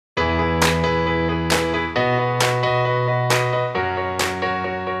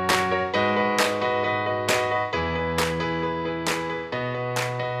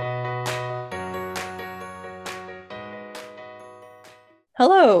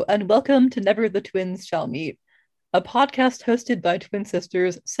Hello, and welcome to Never the Twins Shall Meet, a podcast hosted by twin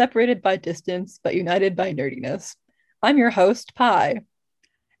sisters separated by distance but united by nerdiness. I'm your host, Pi.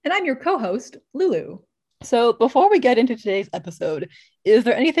 And I'm your co host, Lulu. So, before we get into today's episode, is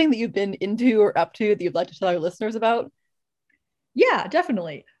there anything that you've been into or up to that you'd like to tell our listeners about? Yeah,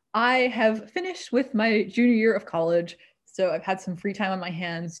 definitely. I have finished with my junior year of college, so I've had some free time on my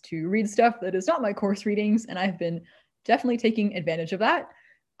hands to read stuff that is not my course readings, and I've been definitely taking advantage of that.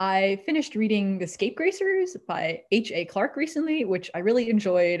 I finished reading The Scapegracers by H.A. Clarke recently, which I really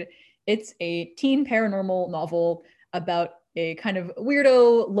enjoyed. It's a teen paranormal novel about a kind of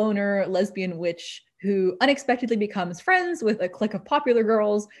weirdo loner lesbian witch who unexpectedly becomes friends with a clique of popular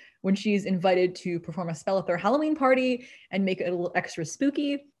girls when she's invited to perform a spell at their Halloween party and make it a little extra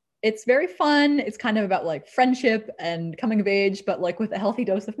spooky. It's very fun. It's kind of about like friendship and coming of age, but like with a healthy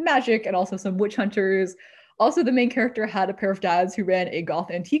dose of magic and also some witch hunters. Also, the main character had a pair of dads who ran a goth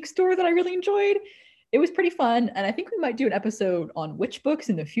antique store that I really enjoyed. It was pretty fun, and I think we might do an episode on witch books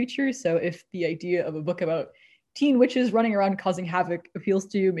in the future. So if the idea of a book about teen witches running around causing havoc appeals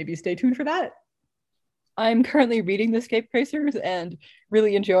to you, maybe stay tuned for that. I'm currently reading The Scapegracers and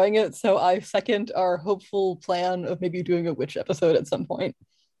really enjoying it, so I second our hopeful plan of maybe doing a witch episode at some point.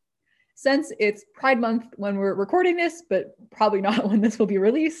 Since it's Pride Month when we're recording this, but probably not when this will be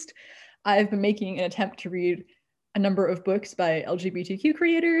released, I've been making an attempt to read a number of books by LGBTQ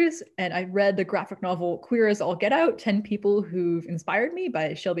creators, and I read the graphic novel Queer as All Get Out 10 People Who've Inspired Me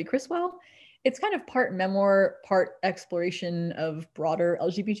by Shelby Criswell. It's kind of part memoir, part exploration of broader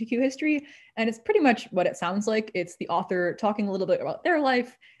LGBTQ history, and it's pretty much what it sounds like. It's the author talking a little bit about their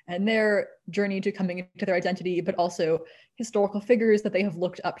life and their journey to coming into their identity, but also historical figures that they have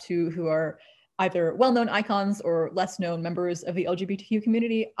looked up to who are either well-known icons or less known members of the LGBTQ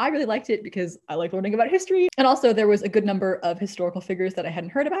community. I really liked it because I like learning about history. And also there was a good number of historical figures that I hadn't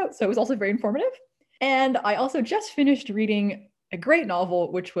heard about. So it was also very informative. And I also just finished reading a great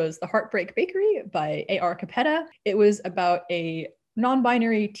novel, which was The Heartbreak Bakery by A.R. Capetta. It was about a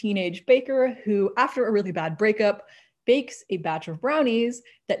non-binary teenage baker who, after a really bad breakup, bakes a batch of brownies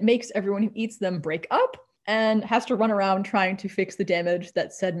that makes everyone who eats them break up and has to run around trying to fix the damage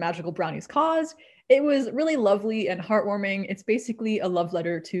that said magical brownies caused. It was really lovely and heartwarming. It's basically a love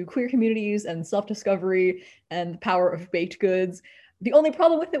letter to queer communities and self-discovery and the power of baked goods. The only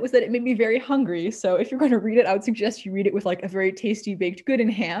problem with it was that it made me very hungry. So if you're going to read it, I would suggest you read it with like a very tasty baked good in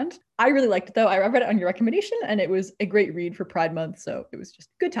hand. I really liked it though. I read it on your recommendation and it was a great read for Pride Month. So it was just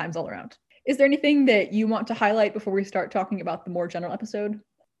good times all around. Is there anything that you want to highlight before we start talking about the more general episode?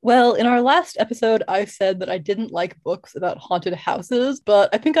 Well, in our last episode, I said that I didn't like books about haunted houses,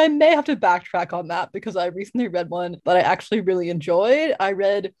 but I think I may have to backtrack on that because I recently read one that I actually really enjoyed. I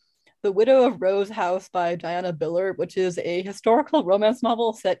read The Widow of Rose House by Diana Biller, which is a historical romance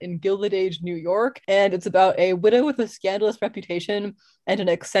novel set in Gilded Age New York. And it's about a widow with a scandalous reputation and an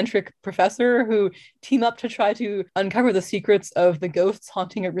eccentric professor who team up to try to uncover the secrets of the ghosts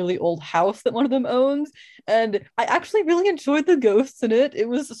haunting a really old house that one of them owns. And I actually really enjoyed the ghosts in it. It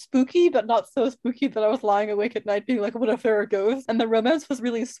was spooky, but not so spooky that I was lying awake at night being like, what if there are ghosts? And the romance was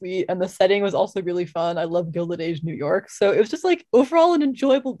really sweet, and the setting was also really fun. I love Gilded Age New York. So it was just like overall an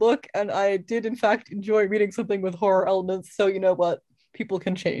enjoyable book. And I did, in fact, enjoy reading something with horror elements. So you know what? People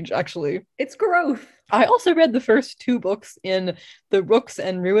can change, actually. It's growth. I also read the first two books in the Rooks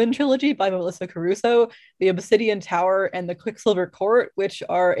and Ruin trilogy by Melissa Caruso, The Obsidian Tower and The Quicksilver Court, which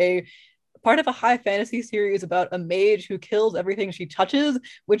are a part of a high fantasy series about a mage who kills everything she touches,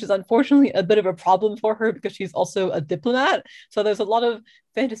 which is unfortunately a bit of a problem for her because she's also a diplomat. So there's a lot of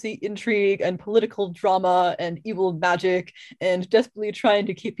fantasy intrigue and political drama and evil magic and desperately trying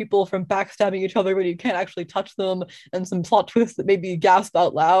to keep people from backstabbing each other when you can't actually touch them, and some plot twists that maybe gasp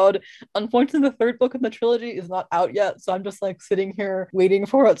out loud. Unfortunately, the third book in the trilogy is not out yet, so I'm just like sitting here waiting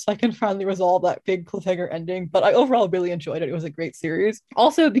for it so I can finally resolve that big cliffhanger ending. But I overall really enjoyed it. It was a great series.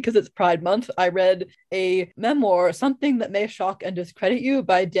 Also, because it's Pride Month, I read a memoir, Something That May Shock and Discredit You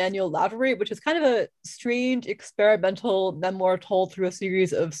by Daniel Lavery, which is kind of a strange experimental memoir told through a series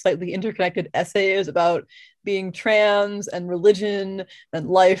of slightly interconnected essays about being trans and religion and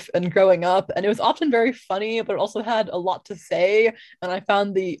life and growing up. And it was often very funny, but it also had a lot to say. And I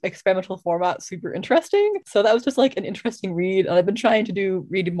found the experimental format super interesting. So that was just like an interesting read. And I've been trying to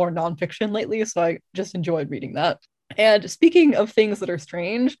read more nonfiction lately. So I just enjoyed reading that. And speaking of things that are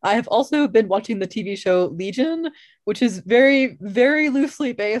strange, I have also been watching the TV show Legion, which is very, very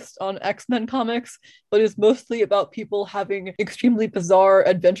loosely based on X-Men comics, but is mostly about people having extremely bizarre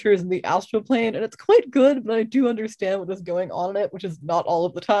adventures in the astral plane. And it's quite good, but I do understand what is going on in it, which is not all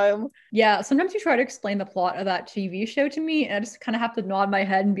of the time. Yeah, sometimes you try to explain the plot of that TV show to me, and I just kind of have to nod my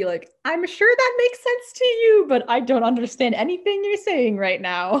head and be like, I'm sure that makes sense to you, but I don't understand anything you're saying right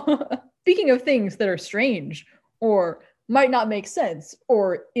now. Speaking of things that are strange, or might not make sense,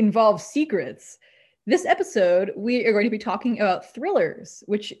 or involve secrets, this episode we are going to be talking about thrillers,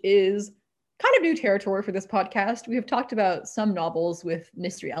 which is kind of new territory for this podcast. We have talked about some novels with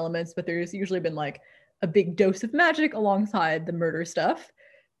mystery elements, but there's usually been like a big dose of magic alongside the murder stuff.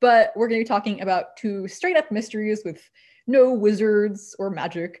 But we're going to be talking about two straight up mysteries with no wizards or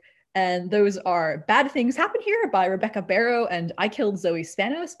magic. And those are Bad Things Happen Here by Rebecca Barrow and I Killed Zoe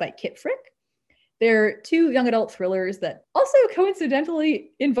Spanos by Kit Frick. They're two young adult thrillers that also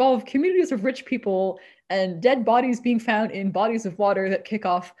coincidentally involve communities of rich people and dead bodies being found in bodies of water that kick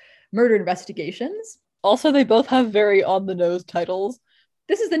off murder investigations. Also, they both have very on the nose titles.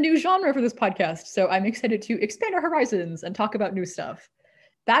 This is the new genre for this podcast, so I'm excited to expand our horizons and talk about new stuff.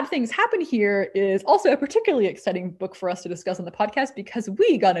 Bad Things Happen Here is also a particularly exciting book for us to discuss on the podcast because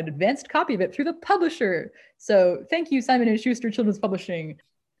we got an advanced copy of it through the publisher. So thank you, Simon & Schuster Children's Publishing.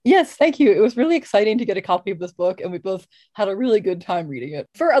 Yes, thank you. It was really exciting to get a copy of this book, and we both had a really good time reading it.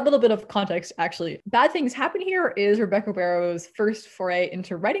 For a little bit of context, actually, Bad Things Happen Here is Rebecca Barrow's first foray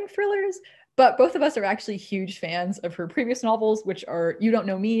into writing thrillers, but both of us are actually huge fans of her previous novels, which are You Don't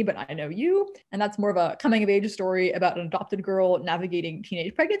Know Me, But I Know You. And that's more of a coming of age story about an adopted girl navigating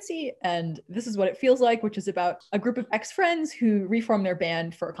teenage pregnancy. And This Is What It Feels Like, which is about a group of ex-friends who reform their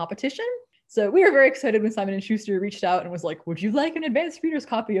band for a competition. So we were very excited when Simon & Schuster reached out and was like, would you like an advanced reader's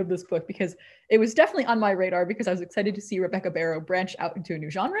copy of this book? Because it was definitely on my radar because I was excited to see Rebecca Barrow branch out into a new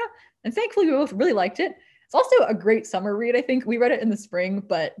genre. And thankfully, we both really liked it. It's also a great summer read, I think. We read it in the spring,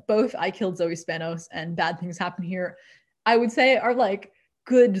 but both I Killed Zoe Spanos and Bad Things Happen Here, I would say, are like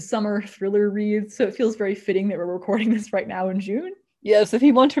good summer thriller reads. So it feels very fitting that we're recording this right now in June. Yes, if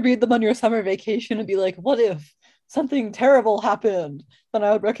you want to read them on your summer vacation and be like, what if something terrible happened, then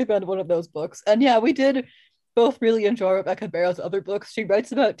I would recommend one of those books. And yeah, we did both really enjoy Rebecca Barrow's other books. She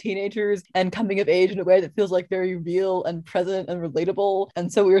writes about teenagers and coming of age in a way that feels like very real and present and relatable.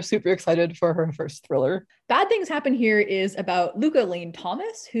 And so we were super excited for her first thriller. Bad Things Happen Here is about Luca Lane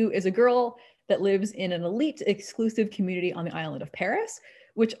Thomas, who is a girl that lives in an elite exclusive community on the island of Paris,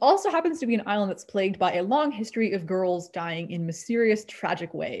 which also happens to be an island that's plagued by a long history of girls dying in mysterious,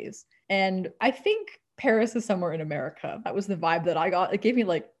 tragic ways. And I think Paris is somewhere in America. That was the vibe that I got. It gave me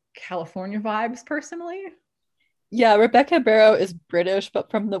like California vibes personally. Yeah, Rebecca Barrow is British,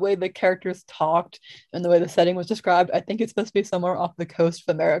 but from the way the characters talked and the way the setting was described, I think it's supposed to be somewhere off the coast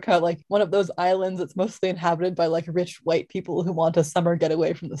of America, like one of those islands that's mostly inhabited by like rich white people who want a summer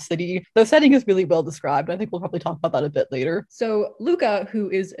getaway from the city. The setting is really well described. I think we'll probably talk about that a bit later. So Luca, who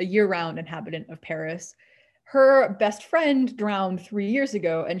is a year-round inhabitant of Paris, her best friend drowned 3 years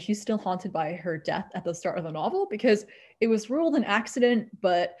ago, and she's still haunted by her death at the start of the novel because it was ruled an accident,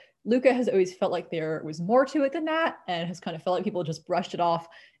 but Luca has always felt like there was more to it than that and has kind of felt like people just brushed it off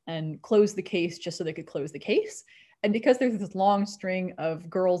and closed the case just so they could close the case. And because there's this long string of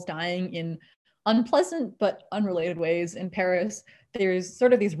girls dying in unpleasant but unrelated ways in Paris, there's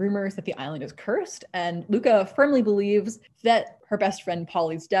sort of these rumors that the island is cursed. And Luca firmly believes that her best friend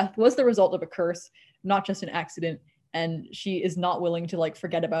Polly's death was the result of a curse, not just an accident. And she is not willing to like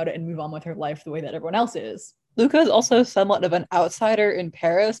forget about it and move on with her life the way that everyone else is. Luca is also somewhat of an outsider in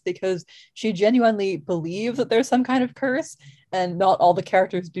Paris because she genuinely believes that there's some kind of curse, and not all the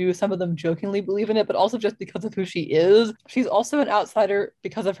characters do. Some of them jokingly believe in it, but also just because of who she is. She's also an outsider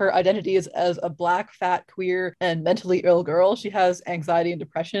because of her identities as a Black, fat, queer, and mentally ill girl. She has anxiety and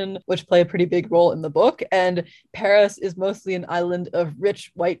depression, which play a pretty big role in the book. And Paris is mostly an island of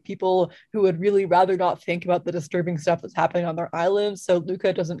rich white people who would really rather not think about the disturbing stuff that's happening on their island. So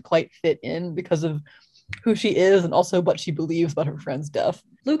Luca doesn't quite fit in because of who she is and also what she believes about her friend's death.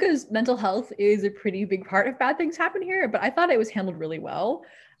 Luca's mental health is a pretty big part of Bad Things Happen Here, but I thought it was handled really well.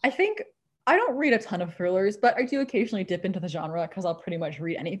 I think I don't read a ton of thrillers, but I do occasionally dip into the genre because I'll pretty much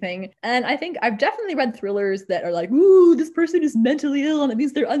read anything. And I think I've definitely read thrillers that are like, ooh, this person is mentally ill and it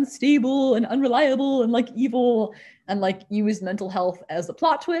means they're unstable and unreliable and like evil and like use mental health as a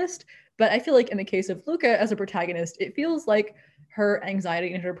plot twist. But I feel like in the case of Luca as a protagonist, it feels like her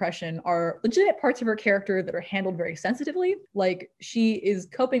anxiety and her depression are legitimate parts of her character that are handled very sensitively. Like, she is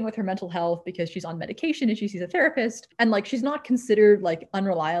coping with her mental health because she's on medication and she sees a therapist, and like she's not considered like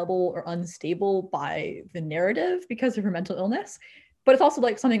unreliable or unstable by the narrative because of her mental illness, but it's also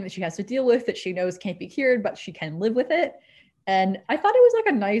like something that she has to deal with that she knows can't be cured, but she can live with it. And I thought it was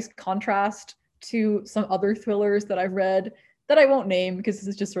like a nice contrast to some other thrillers that I've read that I won't name because this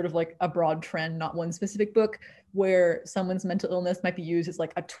is just sort of like a broad trend, not one specific book, where someone's mental illness might be used as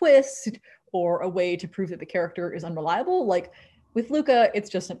like a twist or a way to prove that the character is unreliable. Like with Luca, it's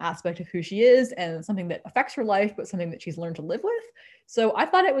just an aspect of who she is and something that affects her life, but something that she's learned to live with. So I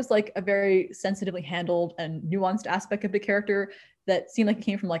thought it was like a very sensitively handled and nuanced aspect of the character that seemed like it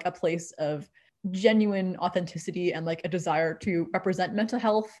came from like a place of genuine authenticity and like a desire to represent mental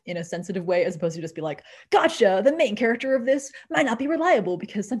health in a sensitive way, as opposed to just be like, gotcha, the main character of this might not be reliable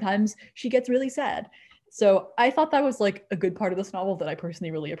because sometimes she gets really sad. So I thought that was like a good part of this novel that I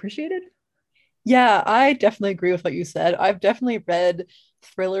personally really appreciated. Yeah, I definitely agree with what you said. I've definitely read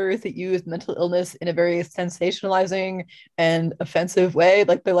thrillers that use mental illness in a very sensationalizing and offensive way.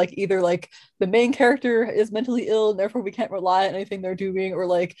 Like they're like either like the main character is mentally ill and therefore we can't rely on anything they're doing, or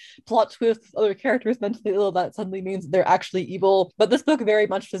like plot twists, other characters mentally ill, that suddenly means they're actually evil. But this book very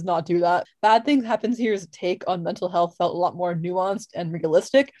much does not do that. Bad Things Happens Here's take on mental health felt a lot more nuanced and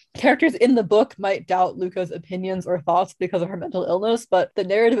realistic. Characters in the book might doubt Luca's opinions or thoughts because of her mental illness, but the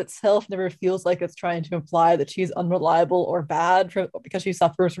narrative itself never feels like it's trying to imply that she's unreliable or bad because she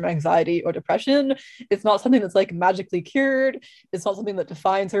suffers from anxiety or depression. It's not something that's like magically cured. It's not something that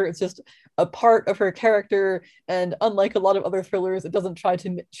defines her. It's just a part of her character. And unlike a lot of other thrillers, it doesn't try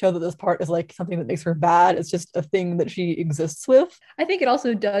to show that this part is like something that makes her bad. It's just a thing that she exists with. I think it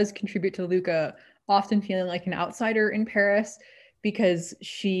also does contribute to Luca often feeling like an outsider in Paris because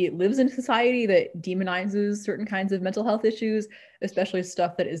she lives in a society that demonizes certain kinds of mental health issues, especially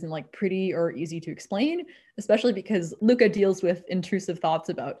stuff that isn't like pretty or easy to explain, especially because Luca deals with intrusive thoughts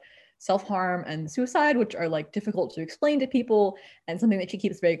about self-harm and suicide, which are like difficult to explain to people and something that she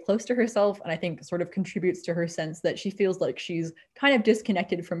keeps very close to herself. And I think sort of contributes to her sense that she feels like she's kind of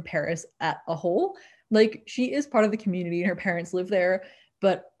disconnected from Paris at a whole. Like she is part of the community and her parents live there,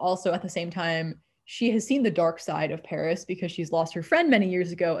 but also at the same time, she has seen the dark side of Paris because she's lost her friend many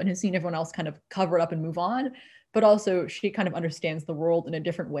years ago and has seen everyone else kind of cover it up and move on. But also, she kind of understands the world in a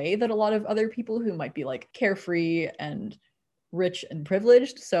different way that a lot of other people who might be like carefree and rich and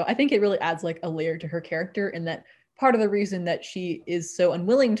privileged. So I think it really adds like a layer to her character in that part of the reason that she is so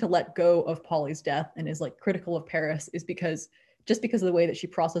unwilling to let go of Polly's death and is like critical of Paris is because just because of the way that she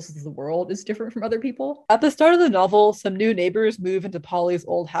processes the world is different from other people. At the start of the novel, some new neighbors move into Polly's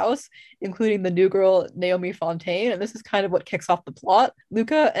old house, including the new girl, Naomi Fontaine, and this is kind of what kicks off the plot.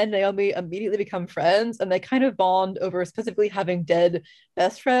 Luca and Naomi immediately become friends, and they kind of bond over specifically having dead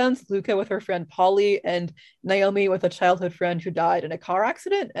best friends, Luca with her friend Polly, and Naomi with a childhood friend who died in a car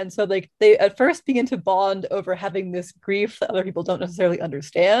accident. And so like they at first begin to bond over having this grief that other people don't necessarily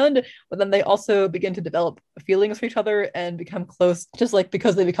understand, but then they also begin to develop feelings for each other and become close just like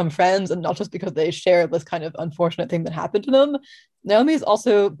because they become friends and not just because they share this kind of unfortunate thing that happened to them. Naomi is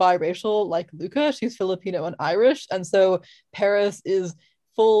also biracial like Luca. She's Filipino and Irish. And so Paris is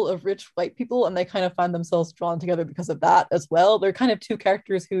full of rich white people and they kind of find themselves drawn together because of that as well. They're kind of two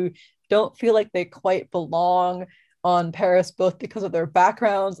characters who don't feel like they quite belong on Paris, both because of their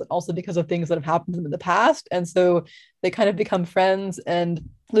backgrounds and also because of things that have happened to them in the past. And so they kind of become friends, and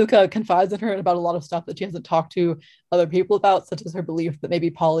Luca confides in her about a lot of stuff that she hasn't talked to other people about, such as her belief that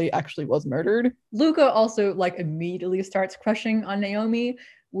maybe Polly actually was murdered. Luca also like immediately starts crushing on Naomi,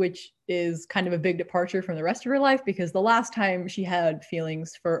 which is kind of a big departure from the rest of her life because the last time she had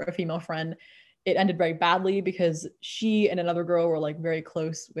feelings for a female friend, it ended very badly because she and another girl were like very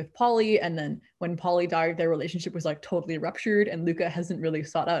close with Polly. And then when Polly died, their relationship was like totally ruptured, and Luca hasn't really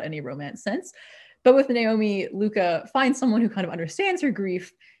sought out any romance since. But with Naomi, Luca finds someone who kind of understands her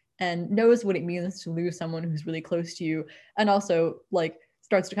grief and knows what it means to lose someone who's really close to you, and also like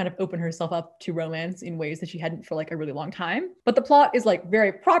starts to kind of open herself up to romance in ways that she hadn't for like a really long time. But the plot is like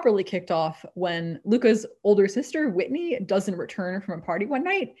very properly kicked off when Luca's older sister, Whitney, doesn't return from a party one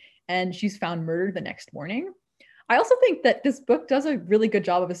night and she's found murdered the next morning. I also think that this book does a really good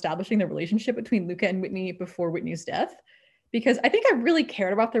job of establishing the relationship between Luca and Whitney before Whitney's death, because I think I really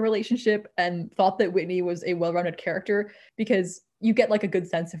cared about their relationship and thought that Whitney was a well-rounded character because you get like a good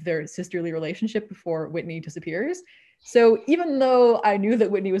sense of their sisterly relationship before Whitney disappears. So even though I knew that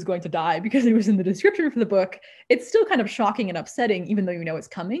Whitney was going to die because it was in the description for the book, it's still kind of shocking and upsetting, even though you know it's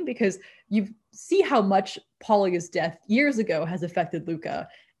coming, because you see how much Polly's death years ago has affected Luca,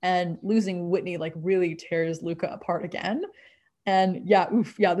 and losing Whitney like really tears Luca apart again. And yeah,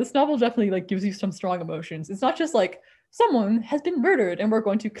 oof, yeah, this novel definitely like gives you some strong emotions. It's not just like someone has been murdered and we're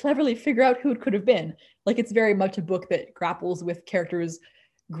going to cleverly figure out who it could have been. Like it's very much a book that grapples with characters'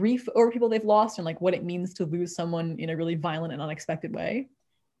 grief over people they've lost and like what it means to lose someone in a really violent and unexpected way.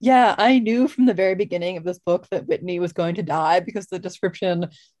 Yeah, I knew from the very beginning of this book that Whitney was going to die because the description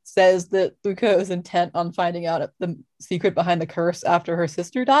says that Luca is intent on finding out the secret behind the curse after her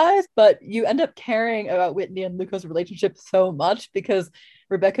sister dies. But you end up caring about Whitney and Luca's relationship so much because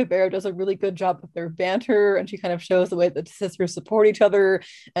Rebecca Bear does a really good job with their banter, and she kind of shows the way that the sisters support each other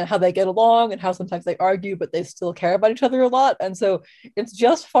and how they get along and how sometimes they argue, but they still care about each other a lot. And so it's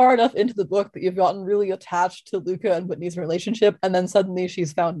just far enough into the book that you've gotten really attached to Luca and Whitney's relationship, and then suddenly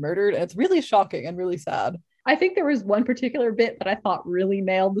she's found murdered, and it's really shocking and really sad. I think there was one particular bit that I thought really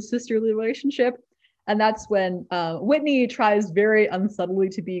nailed the sisterly relationship. And that's when Whitney tries very unsubtly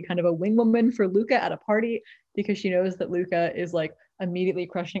to be kind of a wingwoman for Luca at a party because she knows that Luca is like immediately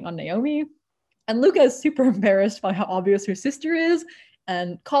crushing on Naomi. And Luca is super embarrassed by how obvious her sister is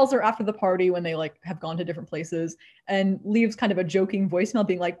and calls her after the party when they like have gone to different places and leaves kind of a joking voicemail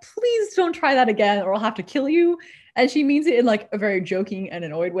being like, please don't try that again or I'll have to kill you. And she means it in like a very joking and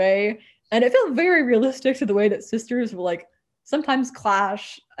annoyed way. And it felt very realistic to the way that sisters will like sometimes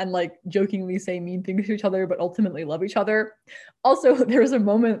clash and like jokingly say mean things to each other, but ultimately love each other. Also, there was a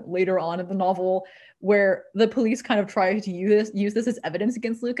moment later on in the novel where the police kind of try to use this as evidence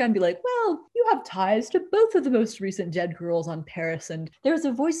against Luca and be like, well, you have ties to both of the most recent dead girls on Paris, and there's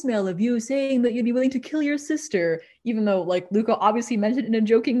a voicemail of you saying that you'd be willing to kill your sister, even though like Luca obviously meant it in a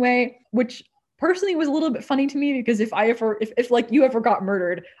joking way, which personally was a little bit funny to me because if like you ever got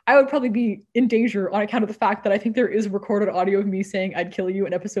murdered, I would probably be in danger on account of the fact that I think there is recorded audio of me saying I'd kill you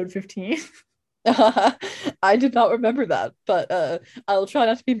in episode 15. I did not remember that, but I'll try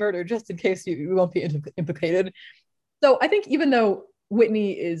not to be murdered just in case you won't be implicated. So I think even though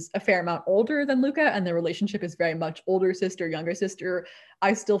Whitney is a fair amount older than Luca and their relationship is very much older sister, younger sister,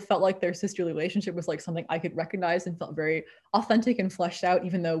 I still felt like their sisterly relationship was like something I could recognize and felt very authentic and fleshed out,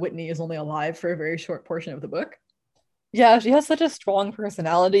 even though Whitney is only alive for a very short portion of the book. Yeah, she has such a strong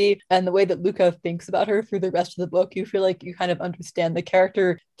personality, and the way that Luca thinks about her through the rest of the book, you feel like you kind of understand the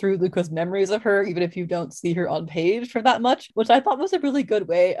character through Luca's memories of her, even if you don't see her on page for that much, which I thought was a really good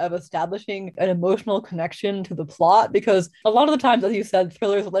way of establishing an emotional connection to the plot. Because a lot of the times, as you said,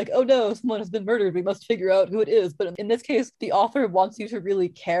 thrillers are like, oh no, someone has been murdered, we must figure out who it is. But in this case, the author wants you to really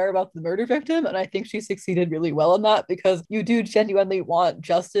care about the murder victim, and I think she succeeded really well in that because you do genuinely want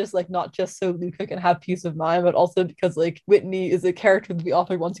justice, like not just so Luca can have peace of mind, but also because like Whitney is a character that the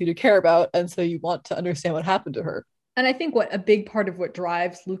author wants you to care about, and so you want to understand what happened to her. And I think what a big part of what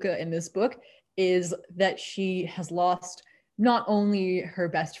drives Luca in this book is that she has lost not only her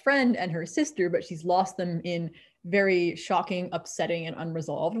best friend and her sister, but she's lost them in very shocking, upsetting, and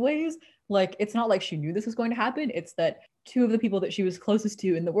unresolved ways. Like, it's not like she knew this was going to happen. It's that two of the people that she was closest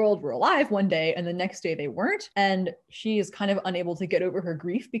to in the world were alive one day and the next day they weren't. And she is kind of unable to get over her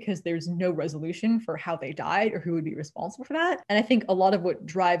grief because there's no resolution for how they died or who would be responsible for that. And I think a lot of what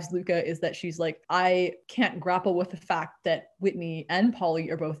drives Luca is that she's like, I can't grapple with the fact that Whitney and Polly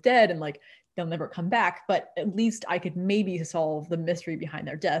are both dead and like they'll never come back, but at least I could maybe solve the mystery behind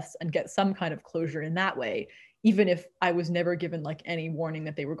their deaths and get some kind of closure in that way, even if I was never given like any warning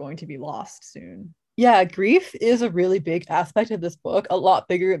that they were going to be lost soon. Yeah, grief is a really big aspect of this book, a lot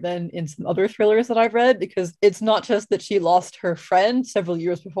bigger than in some other thrillers that I've read, because it's not just that she lost her friend several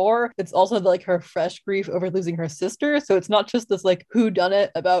years before, it's also like her fresh grief over losing her sister. So it's not just this like who done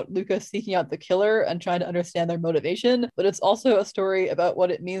it about Luca seeking out the killer and trying to understand their motivation, but it's also a story about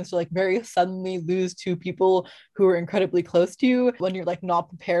what it means to like very suddenly lose two people who are incredibly close to you when you're like not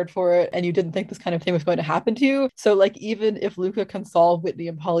prepared for it and you didn't think this kind of thing was going to happen to you. So like even if Luca can solve Whitney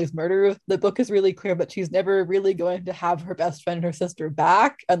and Polly's murders, the book is really clear that she's never really going to have her best friend and her sister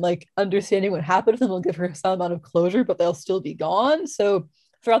back, and like understanding what happened to them will give her some amount of closure, but they'll still be gone. So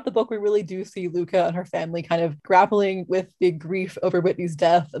throughout the book, we really do see Luca and her family kind of grappling with the grief over Whitney's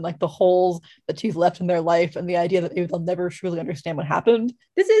death and like the holes that she's left in their life and the idea that maybe they'll never truly understand what happened.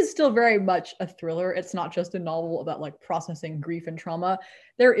 This is still very much a thriller. It's not just a novel about like processing grief and trauma.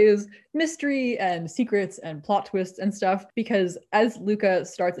 There is mystery and secrets and plot twists and stuff because as Luca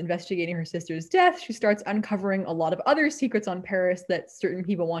starts investigating her sister's death, she starts uncovering a lot of other secrets on Paris that certain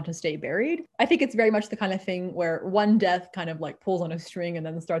people want to stay buried. I think it's very much the kind of thing where one death kind of like pulls on a string and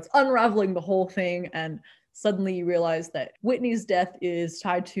then starts unraveling the whole thing, and suddenly you realize that Whitney's death is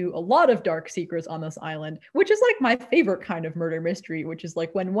tied to a lot of dark secrets on this island, which is like my favorite kind of murder mystery, which is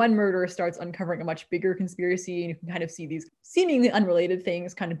like when one murderer starts uncovering a much bigger conspiracy and you can kind of see these seemingly unrelated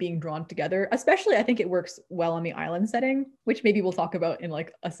things kind of being drawn together. Especially, I think it works well on the island setting, which maybe we'll talk about in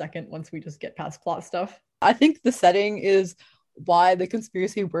like a second once we just get past plot stuff. I think the setting is why the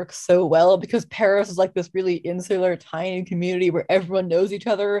conspiracy works so well, because Paris is like this really insular, tiny community where everyone knows each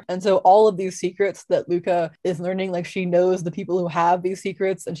other. And so all of these secrets that Luca is learning, like she knows the people who have these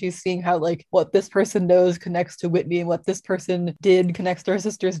secrets, and she's seeing how like what this person knows connects to Whitney and what this person did connects to her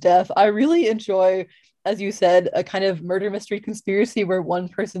sister's death. I really enjoy, as you said, a kind of murder mystery conspiracy where one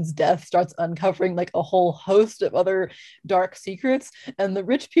person's death starts uncovering like a whole host of other dark secrets. And the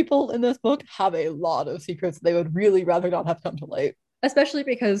rich people in this book have a lot of secrets they would really rather not have come to light. Especially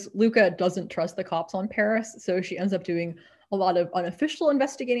because Luca doesn't trust the cops on Paris, so she ends up doing a lot of unofficial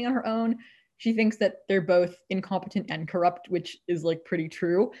investigating on her own. She thinks that they're both incompetent and corrupt, which is like pretty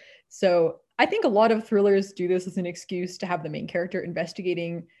true. So I think a lot of thrillers do this as an excuse to have the main character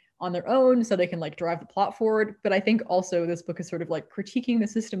investigating on their own so they can like drive the plot forward. But I think also this book is sort of like critiquing the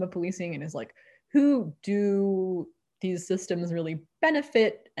system of policing and is like, who do these systems really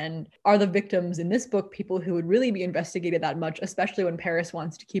benefit? And are the victims in this book people who would really be investigated that much, especially when Paris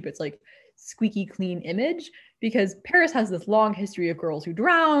wants to keep its like squeaky clean image? Because Paris has this long history of girls who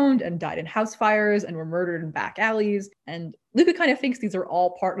drowned and died in house fires and were murdered in back alleys. And Luca kind of thinks these are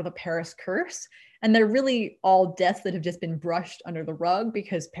all part of the Paris curse. And they're really all deaths that have just been brushed under the rug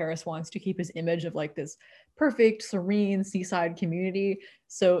because Paris wants to keep his image of like this perfect, serene seaside community.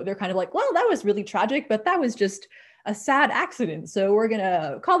 So they're kind of like, well, that was really tragic, but that was just a sad accident. So we're going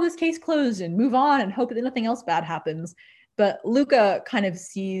to call this case closed and move on and hope that nothing else bad happens. But Luca kind of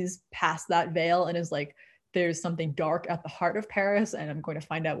sees past that veil and is like, there's something dark at the heart of Paris, and I'm going to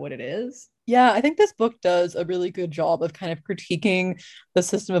find out what it is. Yeah, I think this book does a really good job of kind of critiquing the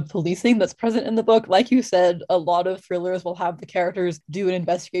system of policing that's present in the book. Like you said, a lot of thrillers will have the characters do an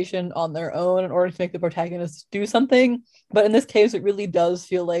investigation on their own in order to make the protagonist do something. But in this case, it really does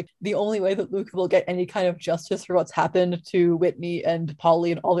feel like the only way that Luca will get any kind of justice for what's happened to Whitney and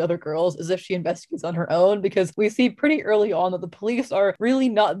Polly and all the other girls is if she investigates on her own, because we see pretty early on that the police are really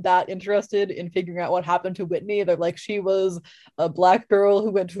not that interested in figuring out what happened to Whitney. They're like, she was a Black girl who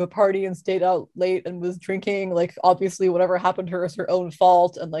went to a party and stayed out late and was drinking. Like, obviously, whatever happened to her is her own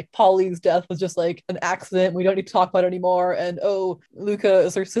fault. And like, Polly's death was just like an accident. We don't need to talk about it anymore. And oh, Luca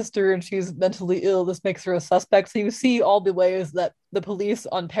is her sister and she's mentally ill. This makes her a suspect. So you see all the ways that the police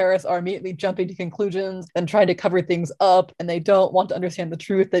on Paris are immediately jumping to conclusions and trying to cover things up, and they don't want to understand the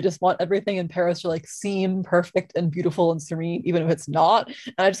truth. They just want everything in Paris to like seem perfect and beautiful and serene, even if it's not.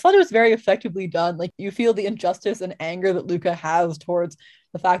 And I just thought it was very effectively done. Like, you feel the injustice and anger that Luca has towards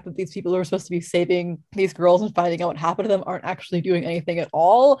the fact that these people who are supposed to be saving these girls and finding out what happened to them aren't actually doing anything at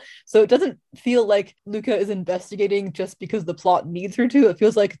all. So it doesn't feel like Luca is investigating just because the plot needs her to. It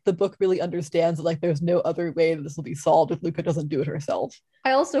feels like the book really understands that like there's no other way that this will be solved if Luca doesn't do it herself.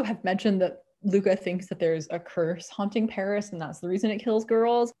 I also have mentioned that Luca thinks that there's a curse haunting Paris and that's the reason it kills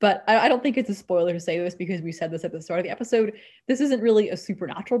girls. But I don't think it's a spoiler to say this because we said this at the start of the episode. This isn't really a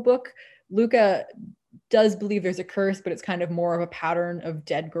supernatural book. Luca does believe there's a curse, but it's kind of more of a pattern of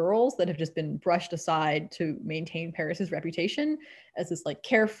dead girls that have just been brushed aside to maintain Paris's reputation as this like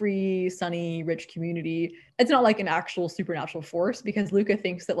carefree, sunny, rich community. It's not like an actual supernatural force because Luca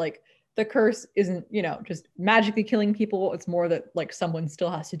thinks that like the curse isn't, you know, just magically killing people. It's more that like someone still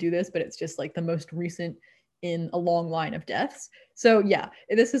has to do this, but it's just like the most recent in a long line of deaths. So yeah,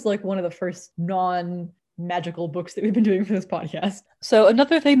 this is like one of the first non-magical books that we've been doing for this podcast. So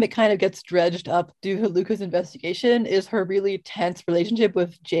another thing that kind of gets dredged up due to Luca's investigation is her really tense relationship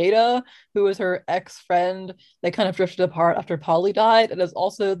with Jada, who was her ex-friend that kind of drifted apart after Polly died, and is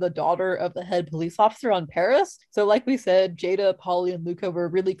also the daughter of the head police officer on Paris. So like we said, Jada, Polly, and Luca were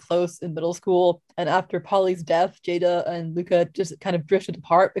really close in middle school, and after Polly's death, Jada and Luca just kind of drifted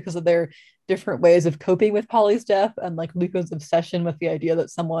apart because of their different ways of coping with Polly's death and like Luca's obsession with the idea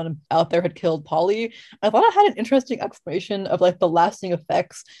that someone out there had killed Polly. I thought it had an interesting explanation of like the lasting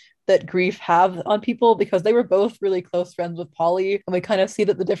effects that grief have on people, because they were both really close friends with Polly, and we kind of see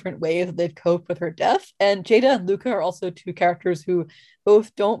that the different ways that they've coped with her death. And Jada and Luca are also two characters who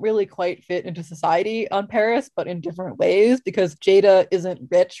both don't really quite fit into society on Paris, but in different ways, because Jada isn't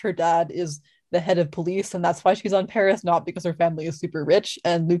rich. Her dad is the head of police, and that's why she's on Paris, not because her family is super rich.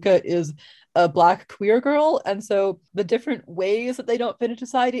 And Luca is a Black queer girl. And so the different ways that they don't fit into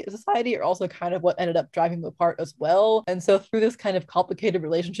society are also kind of what ended up driving them apart as well. And so through this kind of complicated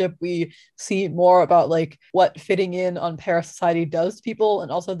relationship, we see more about like what fitting in on Paris society does to people,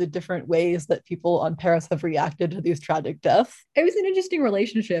 and also the different ways that people on Paris have reacted to these tragic deaths. It was an interesting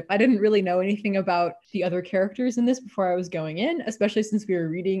relationship. I didn't really know anything about the other characters in this before I was going in, especially since we were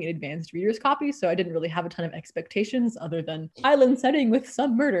reading an advanced reader's copy. So I didn't really have a ton of expectations other than island setting with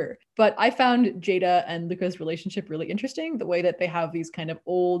some murder. But I found Jada and Luca's relationship really interesting. The way that they have these kind of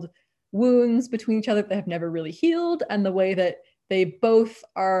old wounds between each other that have never really healed, and the way that they both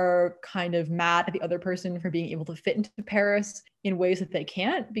are kind of mad at the other person for being able to fit into Paris in ways that they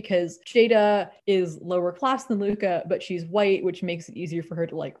can't, because Jada is lower class than Luca, but she's white, which makes it easier for her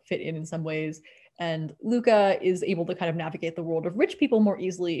to like fit in some ways. And Luca is able to kind of navigate the world of rich people more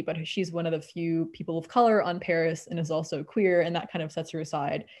easily, but she's one of the few people of color on Paris and is also queer, and that kind of sets her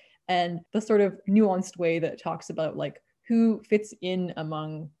aside. And the sort of nuanced way that it talks about like who fits in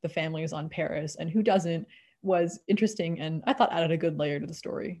among the families on Paris and who doesn't was interesting, and I thought added a good layer to the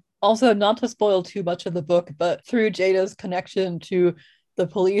story. Also, not to spoil too much of the book, but through Jada's connection to the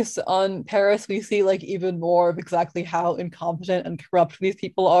police on Paris, we see like even more of exactly how incompetent and corrupt these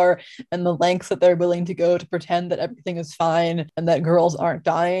people are, and the lengths that they're willing to go to pretend that everything is fine and that girls aren't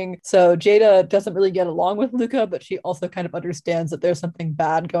dying. So Jada doesn't really get along with Luca, but she also kind of understands that there's something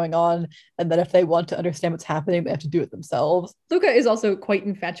bad going on, and that if they want to understand what's happening, they have to do it themselves. Luca is also quite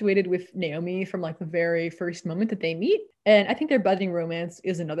infatuated with Naomi from like the very first moment that they meet. And I think their budding romance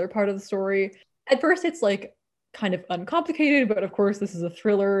is another part of the story. At first, it's like kind of uncomplicated, but of course, this is a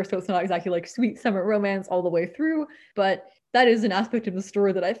thriller, so it's not exactly like sweet summer romance all the way through. But that is an aspect of the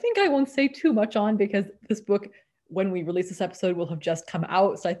story that I think I won't say too much on, because this book, when we release this episode, will have just come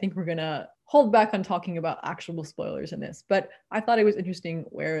out. So I think we're gonna hold back on talking about actual spoilers in this. But I thought it was interesting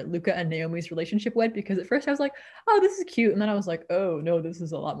where Luca and Naomi's relationship went, because at first I was like, oh, this is cute. And then I was like, oh, no, this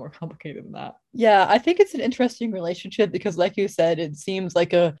is a lot more complicated than that. Yeah, I think it's an interesting relationship because, like you said, it seems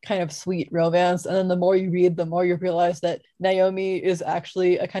like a kind of sweet romance. And then the more you read, the more you realize that Naomi is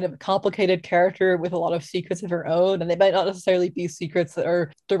actually a kind of complicated character with a lot of secrets of her own. And they might not necessarily be secrets that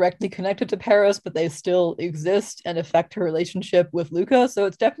are directly connected to Paris, but they still exist and affect her relationship with Luca. So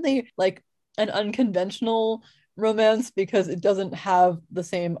it's definitely like an unconventional romance because it doesn't have the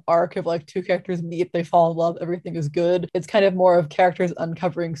same arc of like two characters meet, they fall in love, everything is good. It's kind of more of characters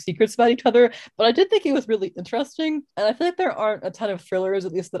uncovering secrets about each other. But I did think it was really interesting. And I feel like there aren't a ton of thrillers,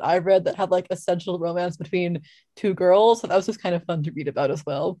 at least that I've read, that have like essential romance between two girls. So that was just kind of fun to read about as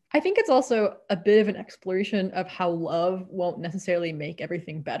well. I think it's also a bit of an exploration of how love won't necessarily make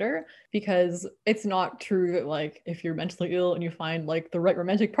everything better, because it's not true that like if you're mentally ill and you find like the right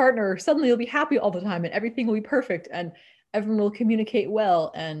romantic partner, suddenly you'll be happy all the time and everything will be perfect and everyone will communicate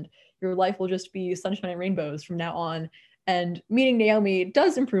well and your life will just be sunshine and rainbows from now on. And meeting Naomi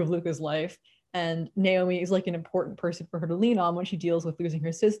does improve Luca's life. And Naomi is like an important person for her to lean on when she deals with losing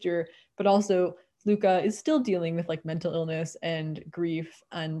her sister, but also Luca is still dealing with like mental illness and grief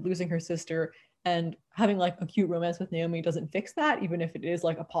and losing her sister, and having like a cute romance with Naomi doesn't fix that, even if it is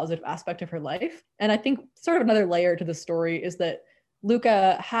like a positive aspect of her life. And I think sort of another layer to the story is that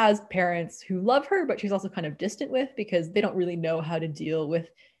Luca has parents who love her, but she's also kind of distant with, because they don't really know how to deal with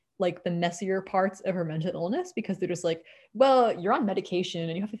like the messier parts of her mental illness, because they're just like, well, you're on medication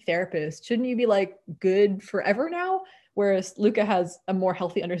and you have a therapist. Shouldn't you be like good forever now? Whereas Luca has a more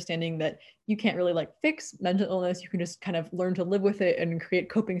healthy understanding that you can't really like fix mental illness. You can just kind of learn to live with it and create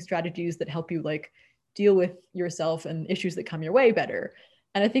coping strategies that help you like deal with yourself and issues that come your way better.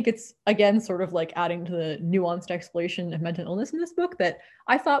 And I think it's, again, sort of like adding to the nuanced exploration of mental illness in this book that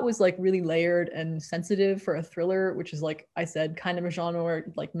I thought was like really layered and sensitive for a thriller, which is, like I said, kind of a genre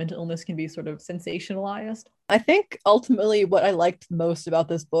where like mental illness can be sort of sensationalized. I think ultimately what I liked most about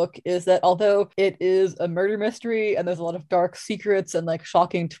this book is that although it is a murder mystery and there's a lot of dark secrets and like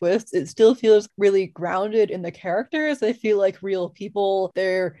shocking twists, it still feels really grounded in the characters. They feel like real people.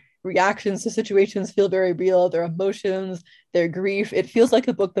 Their reactions to situations feel very real, their emotions, their grief. It feels like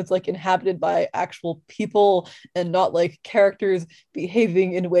a book that's like inhabited by actual people and not like characters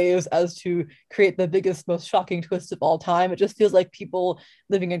behaving in ways as to create the biggest, most shocking twist of all time. It just feels like people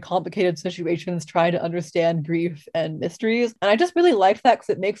living in complicated situations trying to understand grief and mysteries. And I just really liked that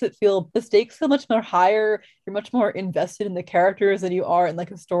because it makes it feel, the stakes feel much more higher. You're much more invested in the characters than you are in like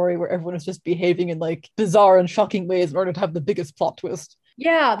a story where everyone is just behaving in like bizarre and shocking ways in order to have the biggest plot twist.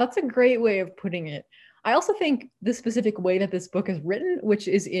 Yeah, that's a great way of putting it. I also think the specific way that this book is written, which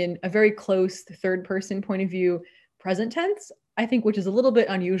is in a very close third person point of view, present tense, I think, which is a little bit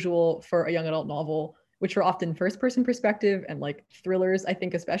unusual for a young adult novel, which are often first person perspective, and like thrillers, I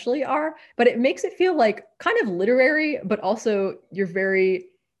think especially are, but it makes it feel like kind of literary, but also you're very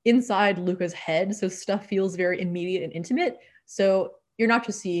inside Luca's head. So stuff feels very immediate and intimate. So you're not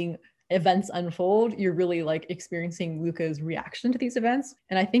just seeing events unfold, you're really like experiencing Luca's reaction to these events.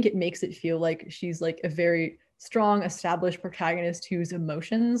 And I think it makes it feel like she's like a very strong, established protagonist whose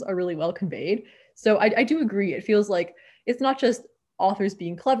emotions are really well conveyed. So I do agree. It feels like it's not just authors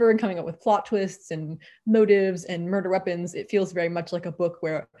being clever and coming up with plot twists and motives and murder weapons. It feels very much like a book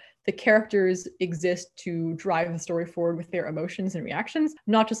where the characters exist to drive the story forward with their emotions and reactions,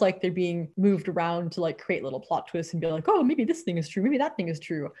 not just like they're being moved around to like create little plot twists and be like, oh, maybe this thing is true, maybe that thing is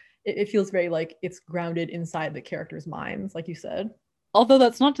true. It feels very like it's grounded inside the characters' minds, like you said. Although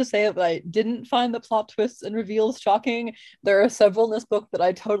that's not to say that I didn't find the plot twists and reveals shocking. There are several in this book that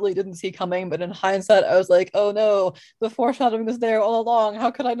I totally didn't see coming, but in hindsight, I was like, oh no, the foreshadowing was there all along.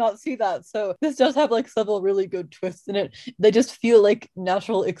 How could I not see that? So this does have like several really good twists in it. They just feel like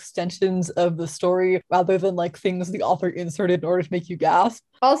natural extensions of the story rather than like things the author inserted in order to make you gasp.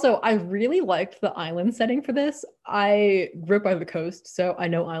 Also, I really liked the island setting for this. I grew up by the coast, so I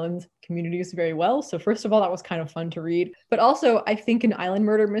know island communities very well. So, first of all, that was kind of fun to read. But also, I think an island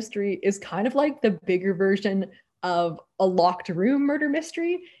murder mystery is kind of like the bigger version of a locked room murder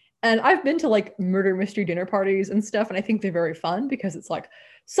mystery. And I've been to like murder mystery dinner parties and stuff, and I think they're very fun because it's like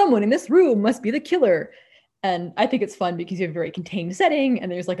someone in this room must be the killer. And I think it's fun because you have a very contained setting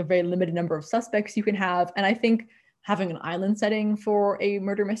and there's like a very limited number of suspects you can have. And I think having an island setting for a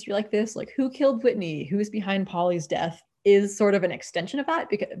murder mystery like this, like who killed Whitney, who's behind Polly's death, is sort of an extension of that.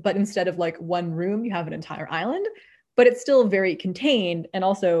 But instead of like one room, you have an entire island, but it's still very contained. And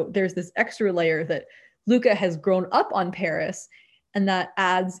also, there's this extra layer that Luca has grown up on Paris, and that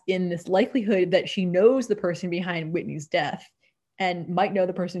adds in this likelihood that she knows the person behind Whitney's death and might know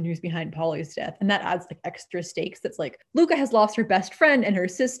the person who's behind Polly's death. And that adds like extra stakes. That's like Luca has lost her best friend and her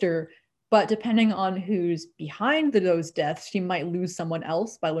sister, but depending on who's behind those deaths, she might lose someone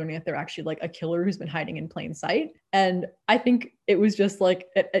else by learning that they're actually like a killer who's been hiding in plain sight. And I think it was just like,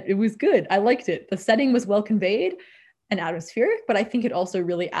 it was good. I liked it. The setting was well conveyed and atmospheric, but I think it also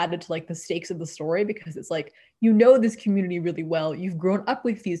really added to like the stakes of the story because it's like, you know, this community really well. You've grown up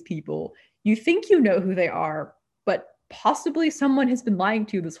with these people. You think you know who they are, but possibly someone has been lying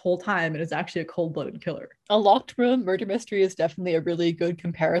to you this whole time and is actually a cold-blooded killer. A locked room murder mystery is definitely a really good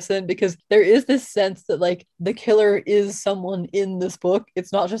comparison because there is this sense that like the killer is someone in this book.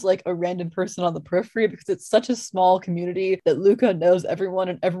 It's not just like a random person on the periphery because it's such a small community that Luca knows everyone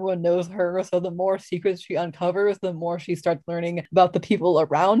and everyone knows her. So the more secrets she uncovers, the more she starts learning about the people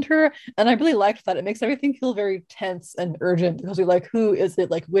around her. And I really liked that. It makes everything feel very tense and urgent because you're like, who is it?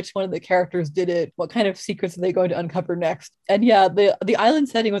 Like, which one of the characters did it? What kind of secrets are they going to uncover next? And yeah, the island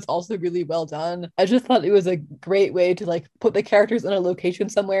setting was also really well done. I just thought it was a great way to like put the characters in a location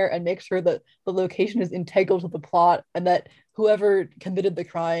somewhere and make sure that the location is integral to the plot and that whoever committed the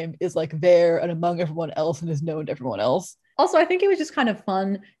crime is like there and among everyone else and is known to everyone else. Also, I think it was just kind of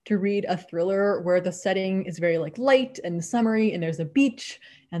fun to read a thriller where the setting is very like light and summery and there's a beach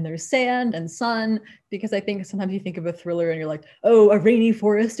and there's sand and sun, because I think sometimes you think of a thriller and you're like, oh, a rainy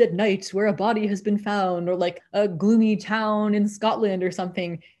forest at night where a body has been found, or like a gloomy town in Scotland or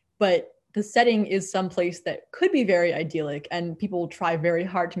something. But the setting is someplace that could be very idyllic, and people try very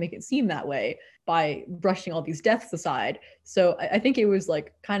hard to make it seem that way by brushing all these deaths aside. So I think it was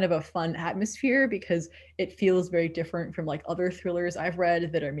like kind of a fun atmosphere because it feels very different from like other thrillers I've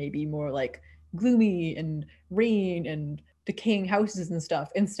read that are maybe more like gloomy and rain and decaying houses and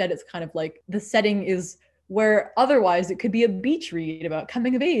stuff. Instead, it's kind of like the setting is where otherwise it could be a beach read about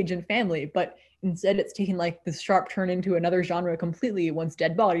coming of age and family, but instead it's taking like this sharp turn into another genre completely once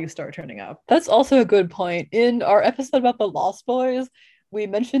dead bodies start turning up. That's also a good point. In our episode about the Lost Boys, we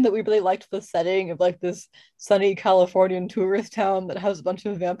mentioned that we really liked the setting of like this sunny Californian tourist town that has a bunch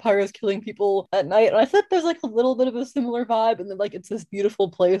of vampires killing people at night. And I thought there's like a little bit of a similar vibe, and then like it's this beautiful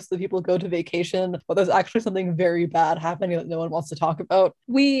place that people go to vacation, but there's actually something very bad happening that no one wants to talk about.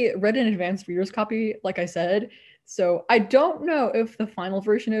 We read an advanced reader's copy, like I said. So I don't know if the final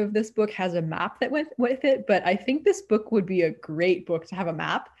version of this book has a map that went with it, but I think this book would be a great book to have a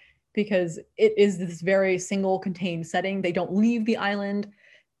map because it is this very single contained setting. They don't leave the island.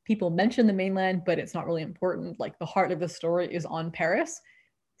 People mention the mainland, but it's not really important. Like the heart of the story is on Paris.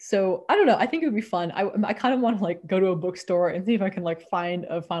 So I don't know. I think it would be fun. I kind of want to like go to a bookstore and see if I can like find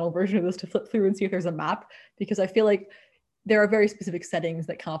a final version of this to flip through and see if there's a map, because I feel like there are very specific settings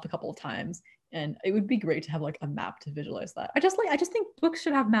that come up a couple of times, and it would be great to have like a map to visualize that. I just think books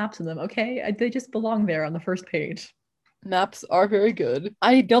should have maps in them. Okay, they just belong there on the first page. Maps are very good.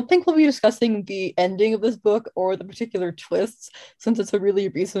 I don't think we'll be discussing the ending of this book or the particular twists since it's a really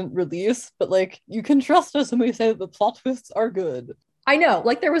recent release, but like you can trust us when we say that the plot twists are good. I know,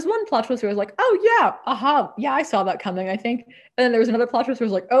 like there was one plot twist where I was like, oh yeah, aha, yeah, I saw that coming, I think. And then there was another plot twist where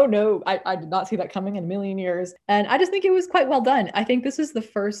I was like, oh no, I did not see that coming in a million years. And I just think it was quite well done. I think this is the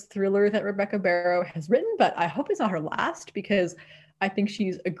first thriller that Rebecca Barrow has written, but I hope it's not her last because I think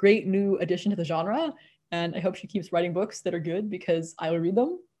she's a great new addition to the genre. And I hope she keeps writing books that are good because I will read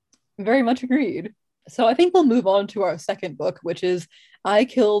them. Very much agreed. So I think we'll move on to our second book, which is I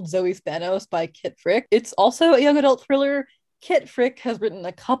Killed Zoe Spanos by Kit Frick. It's also a young adult thriller. Kit Frick has written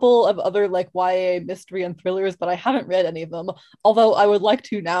a couple of other like YA mystery and thrillers, but I haven't read any of them, although I would like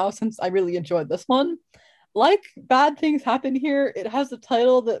to now since I really enjoyed this one. Like Bad Things Happen Here, it has a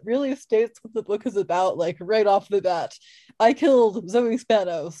title that really states what the book is about, like right off the bat. I killed Zoe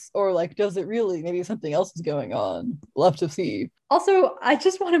Spanos, or like, does it really? Maybe something else is going on. Love to see. Also, I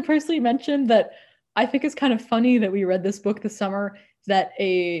just want to personally mention that I think it's kind of funny that we read this book this summer, that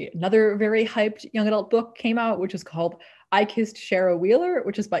another very hyped young adult book came out, which is called I Kissed Shara Wheeler,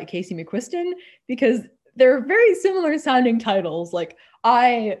 which is by Casey McQuiston, because they're very similar sounding titles. Like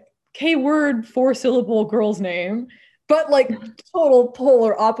I K-word 4-syllable girl's name, but like total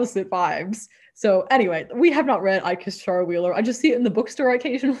polar opposite vibes. So anyway, we have not read I Kissed Shara Wheeler. I just see it in the bookstore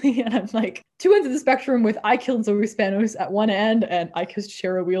occasionally, and I'm like two ends of the spectrum with I Killed Zoe Spanos at one end and I Kissed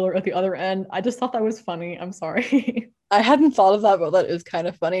Shara Wheeler at the other end. I just thought that was funny. I'm sorry. I hadn't thought of that, but that is kind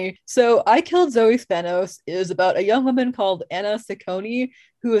of funny. So, I Killed Zoe Spanos is about a young woman called Anna Ciccone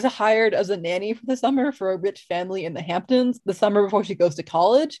who is hired as a nanny for the summer for a rich family in the Hamptons the summer before she goes to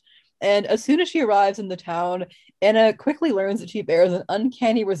college. And as soon as she arrives in the town, Anna quickly learns that she bears an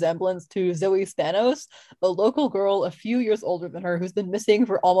uncanny resemblance to Zoe Spanos, a local girl a few years older than her who's been missing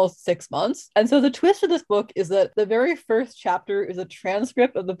for almost 6 months. And so the twist of this book is that the very first chapter is a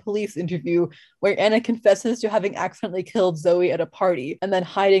transcript of the police interview where Anna confesses to having accidentally killed Zoe at a party and then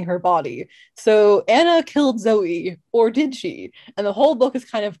hiding her body. So Anna killed Zoe, or did she? And the whole book is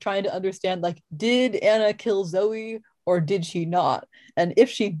kind of trying to understand, like, did Anna kill Zoe or did she not? And if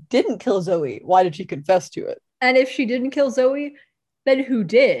she didn't kill Zoe, why did she confess to it? And if she didn't kill Zoe, then who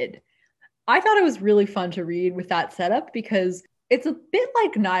did? I thought it was really fun to read with that setup because it's a bit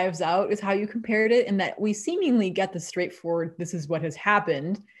like Knives Out, is how you compared it, in that we seemingly get the straightforward, this is what has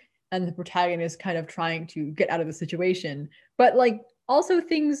happened, and the protagonist kind of trying to get out of the situation. But like also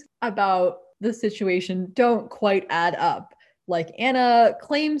things about the situation don't quite add up. Like Anna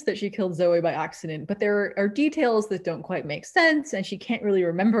claims that she killed Zoe by accident, but there are details that don't quite make sense, and she can't really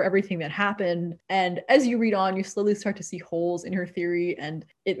remember everything that happened. And as you read on, you slowly start to see holes in her theory, and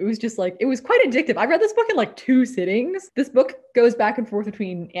it was just like, it was quite addictive. I read this book in like 2 sittings. This book goes back and forth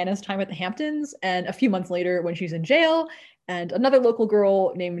between Anna's time at the Hamptons and a few months later when she's in jail. And another local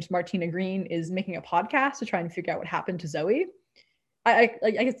girl named Martina Green is making a podcast to try and figure out what happened to Zoe. I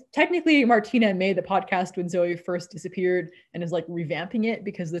guess technically Martina made the podcast when Zoe first disappeared and is like revamping it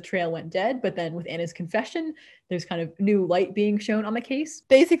because the trail went dead. But then with Anna's confession, there's kind of new light being shown on the case.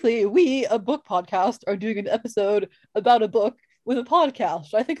 Basically, we, a book podcast, are doing an episode about a book with a podcast,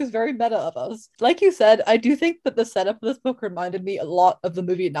 which I think is very meta of us. Like you said, I do think that the setup of this book reminded me a lot of the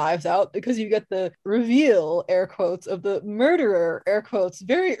movie Knives Out because you get the reveal, air quotes, of the murderer, air quotes,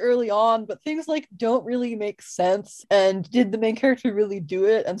 very early on, but things like don't really make sense. And did the main character really do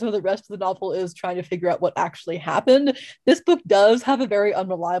it? And so the rest of the novel is trying to figure out what actually happened. This book does have a very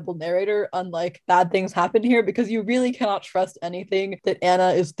unreliable narrator, unlike Bad Things Happen Here, because you really cannot trust anything that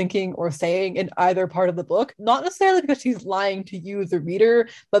Anna is thinking or saying in either part of the book. Not necessarily because she's lying to you, the reader,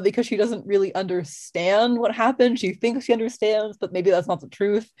 but because she doesn't really understand what happened. She thinks she understands, but maybe that's not the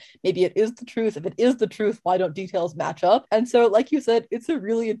truth. Maybe it is the truth. If it is the truth, why don't details match up? And so, like you said, it's a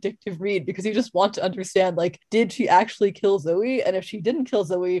really addictive read because you just want to understand, like, did she actually kill Zoe? And if she didn't kill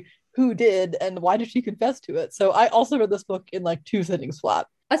Zoe, who did? And why did she confess to it? So I also read this book in like 2 sittings flat.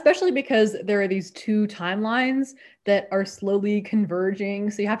 Especially because there are these 2 timelines that are slowly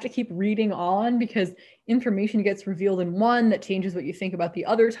converging. So you have to keep reading on because information gets revealed in one that changes what you think about the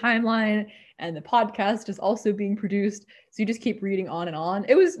other timeline. And the podcast is also being produced. So you just keep reading on and on.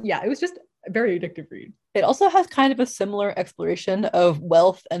 It was just a very addictive read. It also has kind of a similar exploration of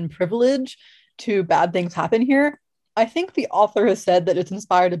wealth and privilege to Bad Things Happen Here. I think the author has said that it's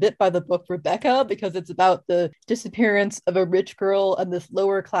inspired a bit by the book Rebecca because it's about the disappearance of a rich girl and this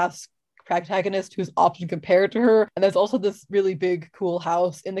lower class protagonist who's often compared to her. And there's also this really big, cool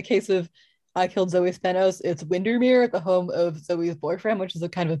house. In the case of I Killed Zoe Spanos, it's Windermere, the home of Zoe's boyfriend, which is a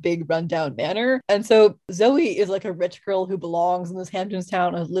kind of a big rundown manor. And so Zoe is like a rich girl who belongs in this Hamptons town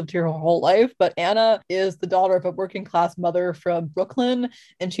and has lived here her whole life. But Anna is the daughter of a working class mother from Brooklyn,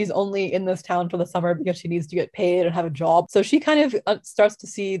 and she's only in this town for the summer because she needs to get paid and have a job. So she kind of starts to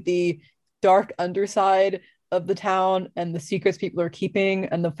see the dark underside of the town and the secrets people are keeping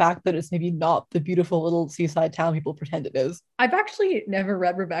and the fact that it's maybe not the beautiful little seaside town people pretend it is. I've actually never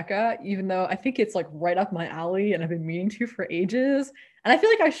read Rebecca, even though I think it's like right up my alley and I've been meaning to for ages. And I feel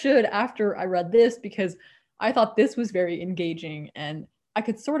like I should after I read this because I thought this was very engaging and I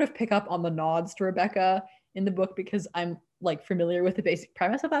could sort of pick up on the nods to Rebecca in the book because I'm like familiar with the basic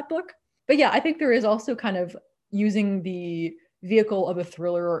premise of that book. But yeah, I think there is also kind of using the vehicle of a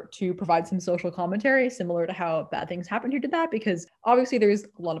thriller to provide some social commentary, similar to how Bad Things Happen Here did that, because obviously there's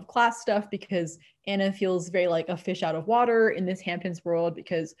a lot of class stuff because Anna feels very like a fish out of water in this Hamptons world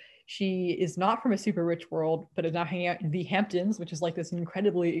because she is not from a super rich world, but is now hanging out in the Hamptons, which is like this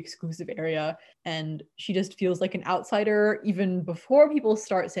incredibly exclusive area. And she just feels like an outsider even before people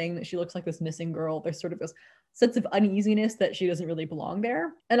start saying that she looks like this missing girl. There's sort of this sense of uneasiness that she doesn't really belong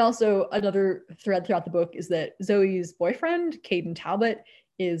there. And also another thread throughout the book is that Zoe's boyfriend, Caden Talbot,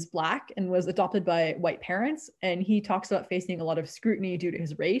 is Black and was adopted by white parents. And he talks about facing a lot of scrutiny due to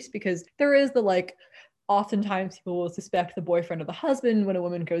his race because there is the like, oftentimes people will suspect the boyfriend of the husband when a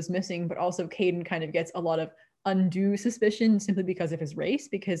woman goes missing, but also Caden kind of gets a lot of undue suspicion simply because of his race,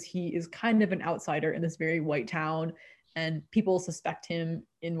 because he is kind of an outsider in this very white town and people suspect him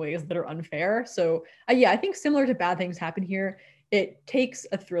in ways that are unfair. So yeah, I think similar to Bad Things Happen Here, it takes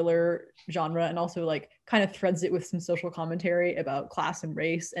a thriller genre and also like kind of threads it with some social commentary about class and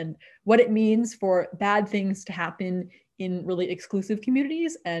race and what it means for bad things to happen in really exclusive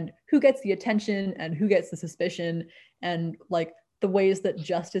communities and who gets the attention and who gets the suspicion and like the ways that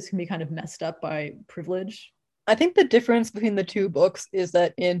justice can be kind of messed up by privilege. I think the difference between the two books is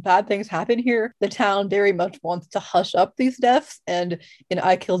that in Bad Things Happen Here, the town very much wants to hush up these deaths. And in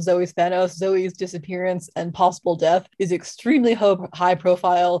I Killed Zoe Spanos, Zoe's disappearance and possible death is extremely high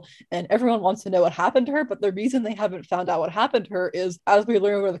profile, and everyone wants to know what happened to her. But the reason they haven't found out what happened to her is, as we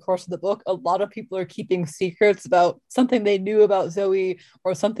learn over the course of the book, a lot of people are keeping secrets about something they knew about Zoe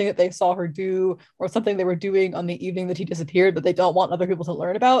or something that they saw her do or something they were doing on the evening that she disappeared, but they don't want other people to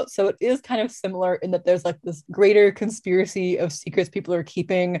learn about. So it is kind of similar in that there's like this greater conspiracy of secrets people are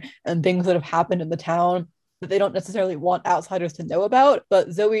keeping and things that have happened in the town that they don't necessarily want outsiders to know about.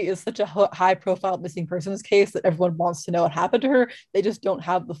 But Zoe is such a high profile missing persons case that everyone wants to know what happened to her. They just don't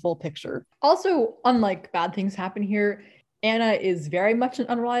have the full picture. Also, unlike Bad Things Happen Here, Anna is very much an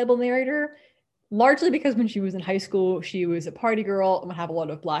unreliable narrator, largely because when she was in high school, she was a party girl and would have a lot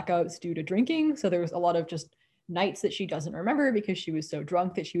of blackouts due to drinking. So there was a lot of just nights that she doesn't remember because she was so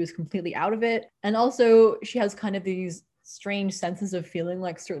drunk that she was completely out of it. And also she has kind of these strange senses of feeling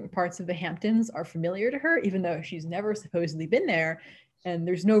like certain parts of the Hamptons are familiar to her, even though she's never supposedly been there. And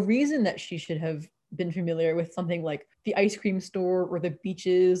there's no reason that she should have been familiar with something like the ice cream store or the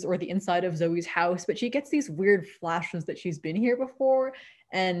beaches or the inside of Zoe's house, but she gets these weird flashes that she's been here before.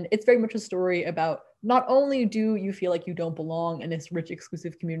 And it's very much a story about not only do you feel like you don't belong in this rich,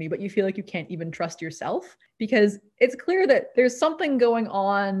 exclusive community, but you feel like you can't even trust yourself because it's clear that there's something going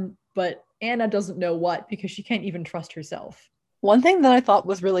on, but Anna doesn't know what because she can't even trust herself. One thing that I thought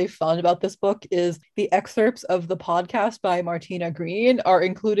was really fun about this book is the excerpts of the podcast by Martina Green are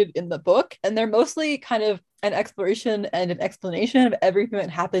included in the book, and they're mostly kind of an exploration and an explanation of everything that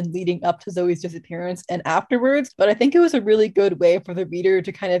happened leading up to Zoe's disappearance and afterwards. But I think it was a really good way for the reader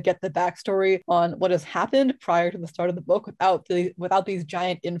to kind of get the backstory on what has happened prior to the start of the book without these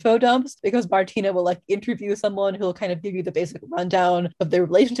giant info dumps, because Martina will like interview someone who will kind of give you the basic rundown of their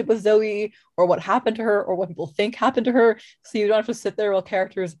relationship with Zoe or what happened to her or what people think happened to her. So you don't have to sit there while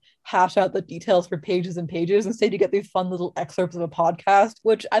characters hash out the details for pages and pages. Instead, you get these fun little excerpts of a podcast,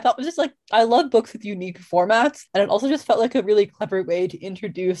 which I thought was just like, I love books with unique formats. And it also just felt like a really clever way to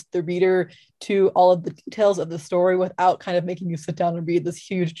introduce the reader to all of the details of the story without kind of making you sit down and read this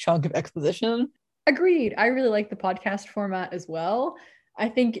huge chunk of exposition. Agreed. I really like the podcast format as well. I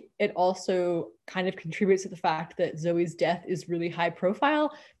think it also kind of contributes to the fact that Zoe's death is really high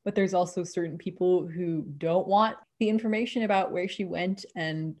profile, but there's also certain people who don't want the information about where she went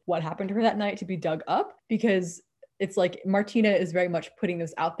and what happened to her that night to be dug up, because it's like Martina is very much putting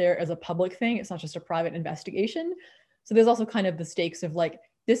this out there as a public thing. It's not just a private investigation. So there's also kind of the stakes of like,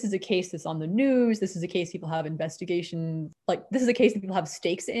 this is a case that's on the news. This is a case people have investigations, like this is a case that people have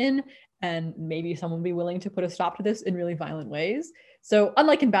stakes in, and maybe someone will be willing to put a stop to this in really violent ways. So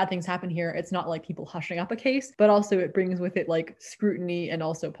unlike in Bad Things Happen Here, it's not like people hushing up a case, but also it brings with it like scrutiny and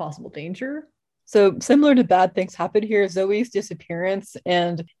also possible danger. So similar to Bad Things Happen Here, Zoe's disappearance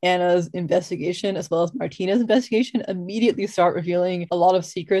and Anna's investigation, as well as Martina's investigation, immediately start revealing a lot of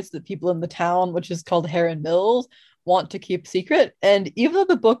secrets that people in the town, which is called Heron Mills, want to keep secret. And even though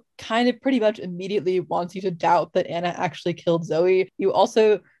the book kind of pretty much immediately wants you to doubt that Anna actually killed Zoe, you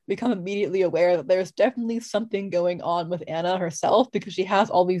also become immediately aware that there's definitely something going on with Anna herself, because she has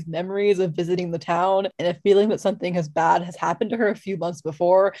all these memories of visiting the town and a feeling that something bad has happened to her a few months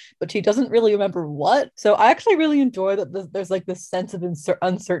before, but she doesn't really remember what. So I actually really enjoy that there's like this sense of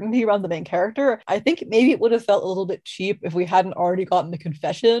uncertainty around the main character. I think maybe it would have felt a little bit cheap if we hadn't already gotten the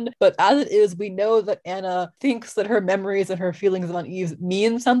confession, but as it is, we know that Anna thinks that her memories and her feelings of unease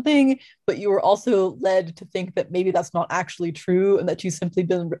mean something, but you were also led to think that maybe that's not actually true and that she's simply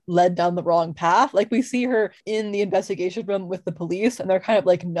been led down the wrong path. Like we see her in the investigation room with the police, and they're kind of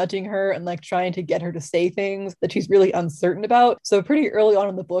like nudging her and like trying to get her to say things that she's really uncertain about. So pretty early on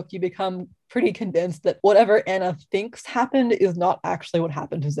in the book, you become pretty convinced that whatever Anna thinks happened is not actually what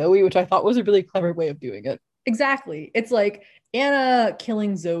happened to Zoe, which I thought was a really clever way of doing it. Exactly. It's like Anna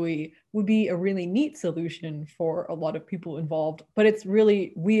killing Zoe would be a really neat solution for a lot of people involved, but it's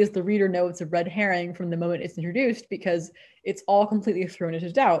really, we as the reader know it's a red herring from the moment it's introduced, because it's all completely thrown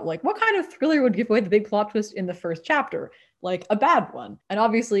into doubt. Like, what kind of thriller would give away the big plot twist in the first chapter? Like a bad one. And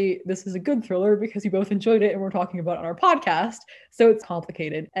obviously this is a good thriller because you both enjoyed it and we're talking about it on our podcast. So it's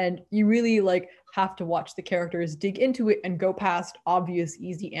complicated, and you really like have to watch the characters dig into it and go past obvious,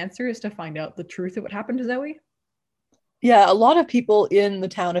 easy answers to find out the truth of what happened to Zoe. Yeah, a lot of people in the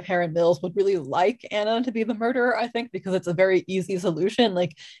town of Heron Mills would really like Anna to be the murderer, I think, because it's a very easy solution.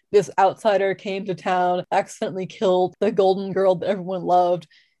 Like, this outsider came to town, accidentally killed the golden girl that everyone loved,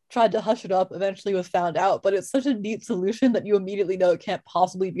 tried to hush it up, eventually was found out. But it's such a neat solution that you immediately know it can't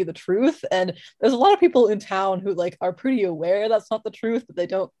possibly be the truth. And there's a lot of people in town who like are pretty aware that's not the truth, but they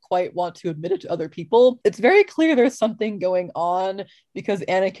don't quite want to admit it to other people. It's very clear there's something going on, because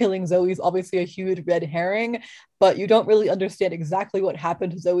Anna killing Zoe is obviously a huge red herring, but you don't really understand exactly what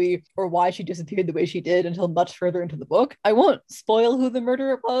happened to Zoe or why she disappeared the way she did until much further into the book. I won't spoil who the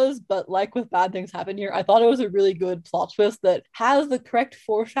murderer was, but like with Bad Things Happen Here, I thought it was a really good plot twist that has the correct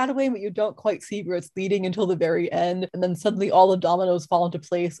foreshadowing, but you don't quite see where it's leading until the very end. And then suddenly all the dominoes fall into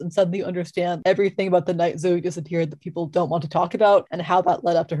place, and suddenly you understand everything about the night Zoe disappeared that people don't want to talk about and how that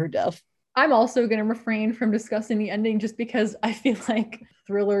led up to her death. I'm also going to refrain from discussing the ending just because I feel like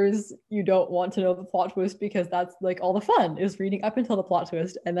thrillers, you don't want to know the plot twist, because that's like all the fun is reading up until the plot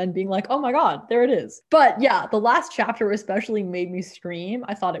twist and then being like, oh my God, there it is. But yeah, the last chapter especially made me scream.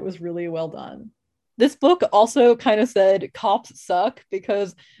 I thought it was really well done. This book also kind of said cops suck,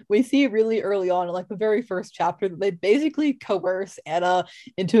 because we see really early on, like the very first chapter, that they basically coerce Anna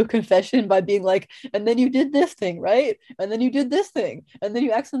into a confession by being like, and then you did this thing, right? And then you did this thing. And then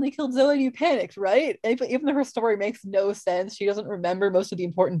you accidentally killed Zoe and you panicked, right? And even though her story makes no sense, she doesn't remember most of the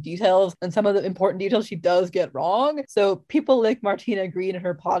important details, and some of the important details she does get wrong. So people like Martina Green and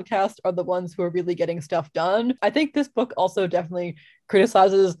her podcast are the ones who are really getting stuff done. I think this book also definitely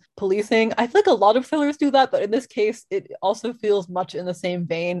criticizes policing. I feel like a lot of thrillers do that, but in this case, it also feels much in the same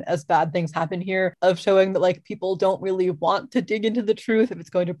vein as Bad Things Happen Here, of showing that like people don't really want to dig into the truth if it's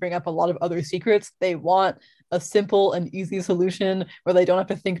going to bring up a lot of other secrets. They want a simple and easy solution where they don't have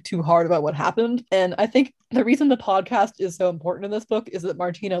to think too hard about what happened. And I think the reason the podcast is so important in this book is that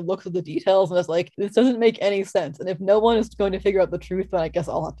Martina looks at the details and is like, this doesn't make any sense. And if no one is going to figure out the truth, then I guess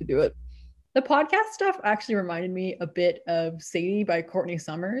I'll have to do it. The podcast stuff actually reminded me a bit of Sadie by Courtney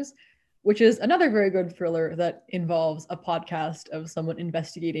Summers, which is another very good thriller that involves a podcast of someone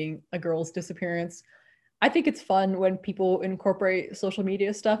investigating a girl's disappearance. I think it's fun when people incorporate social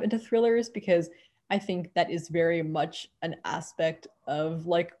media stuff into thrillers, because I think that is very much an aspect of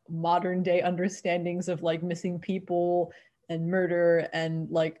like modern day understandings of like missing people and murder and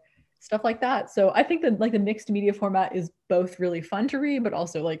like stuff like that. So I think that like the mixed media format is both really fun to read, but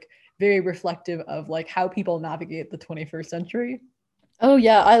also like very reflective of like how people navigate the 21st century. Oh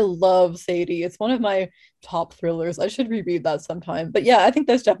yeah, I love Sadie. It's one of my top thrillers. I should reread that sometime. But yeah, I think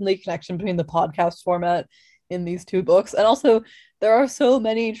there's definitely a connection between the podcast format in these two books. And also, there are so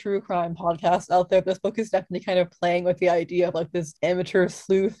many true crime podcasts out there. This book is definitely kind of playing with the idea of like this amateur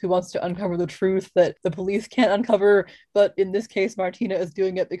sleuth who wants to uncover the truth that the police can't uncover. But in this case, Martina is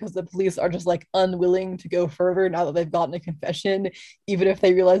doing it because the police are just like unwilling to go further now that they've gotten a confession, even if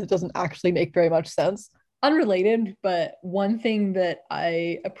they realize it doesn't actually make very much sense. Unrelated, but one thing that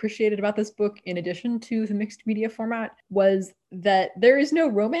I appreciated about this book, in addition to the mixed media format, was that there is no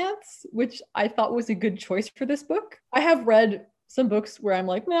romance, which I thought was a good choice for this book. I have read some books where I'm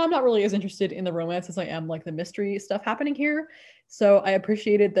like, no, I'm not really as interested in the romance as I am like the mystery stuff happening here. So I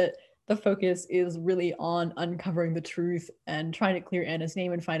appreciated that the focus is really on uncovering the truth and trying to clear Anna's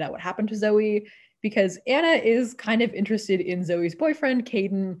name and find out what happened to Zoe, because Anna is kind of interested in Zoe's boyfriend,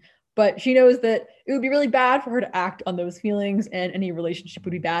 Caden, but she knows that it would be really bad for her to act on those feelings and any relationship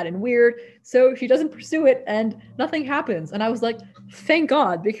would be bad and weird. So she doesn't pursue it and nothing happens. And I was like, thank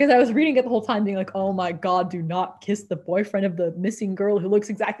God, because I was reading it the whole time being like, oh my God, do not kiss the boyfriend of the missing girl who looks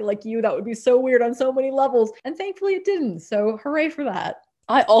exactly like you. That would be so weird on so many levels. And thankfully it didn't. So hooray for that.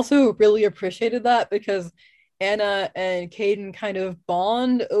 I also really appreciated that because Anna and Caden kind of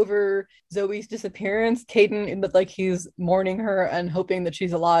bond over Zoe's disappearance. Caden, in that like he's mourning her and hoping that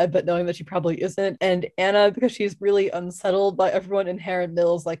she's alive, but knowing that she probably isn't. And Anna, because she's really unsettled by everyone in Heron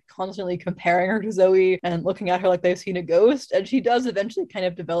Mills, like constantly comparing her to Zoe and looking at her like they've seen a ghost. And she does eventually kind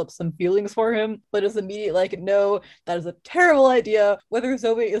of develop some feelings for him, but is immediately like, no, that is a terrible idea. Whether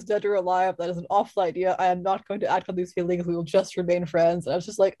Zoe is dead or alive, that is an awful idea. I am not going to act on these feelings. We will just remain friends. And I was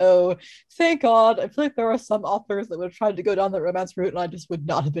just like, oh, thank God. I feel like there are some authors that would have tried to go down the romance route and I just would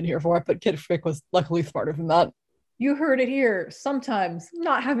not have been here for it, but Kid Frick was luckily smarter than that. You heard it here. Sometimes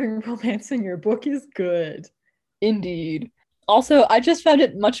not having romance in your book is good. Indeed. Also, I just found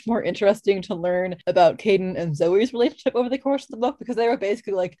it much more interesting to learn about Caden and Zoe's relationship over the course of the book because they were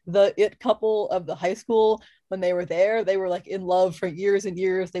basically like the it couple of the high school when they were there. They were like in love for years and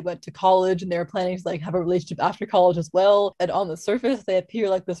years. They went to college and they were planning to like have a relationship after college as well. And on the surface, they appear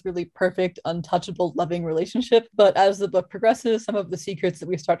like this really perfect, untouchable, loving relationship. But as the book progresses, some of the secrets that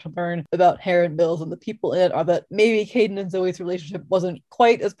we start to learn about Heron Mills and the people in it are that maybe Caden and Zoe's relationship wasn't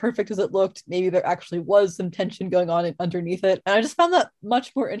quite as perfect as it looked. Maybe there actually was some tension going on underneath it. And I just found that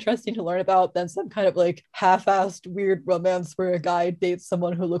much more interesting to learn about than some kind of like half-assed weird romance where a guy dates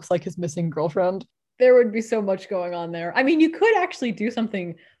someone who looks like his missing girlfriend. There would be so much going on there. I mean, you could actually do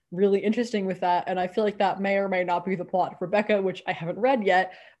something really interesting with that. And I feel like that may or may not be the plot of Rebecca, which I haven't read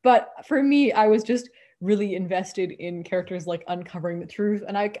yet. But for me, I was just really invested in characters like uncovering the truth.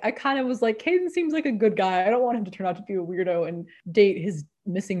 And I kind of was like, Caden seems like a good guy. I don't want him to turn out to be a weirdo and date his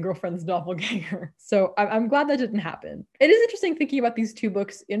missing girlfriend's doppelganger. So I'm glad that didn't happen. It is interesting thinking about these two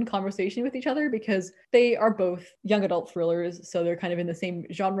books in conversation with each other because they are both young adult thrillers. So they're kind of in the same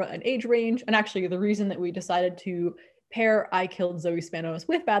genre and age range. And actually, the reason that we decided to pair I Killed Zoe Spanos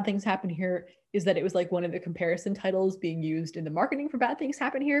with Bad Things Happen Here is that it was like one of the comparison titles being used in the marketing for Bad Things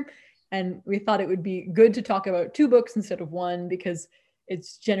Happen Here. And we thought it would be good to talk about two books instead of one because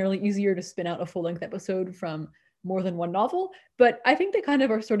it's generally easier to spin out a full-length episode from more than one novel. But I think they kind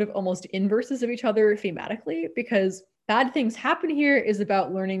of are sort of almost inverses of each other thematically because Bad Things Happen Here is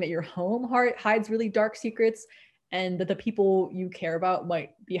about learning that your home hides really dark secrets and that the people you care about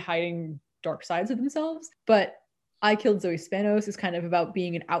might be hiding dark sides of themselves. But I Killed Zoe Spanos is kind of about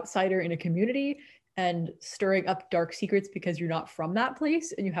being an outsider in a community and stirring up dark secrets because you're not from that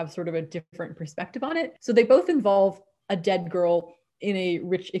place and you have sort of a different perspective on it. So they both involve a dead girl in a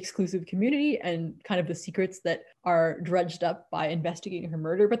rich, exclusive community and kind of the secrets that are dredged up by investigating her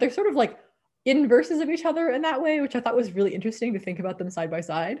murder. But they're sort of like inverses of each other in that way, which I thought was really interesting to think about them side by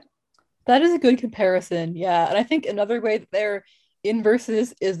side. That is a good comparison, yeah. And I think another way that they're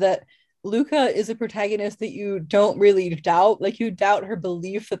inverses is that Luca is a protagonist that you don't really doubt. Like, you doubt her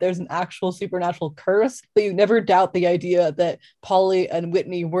belief that there's an actual supernatural curse, but you never doubt the idea that Polly and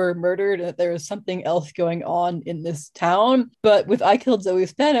Whitney were murdered and that there is something else going on in this town. But with I Killed Zoe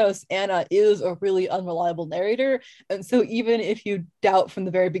Spanos, Anna is a really unreliable narrator. And so even if you doubt from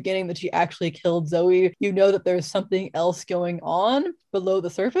the very beginning that she actually killed Zoe, you know that there's something else going on below the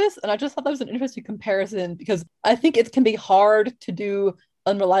surface. And I just thought that was an interesting comparison because I think it can be hard to do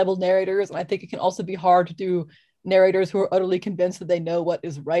unreliable narrators, and I think it can also be hard to do narrators who are utterly convinced that they know what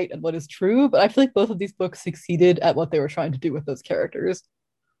is right and what is true. But I feel like both of these books succeeded at what they were trying to do with those characters.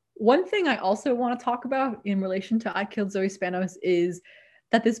 One thing I also want to talk about in relation to I Killed Zoe Spanos is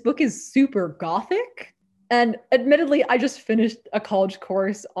that this book is super gothic. And admittedly, I just finished a college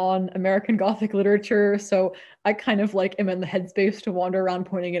course on American Gothic literature, so I kind of like am in the headspace to wander around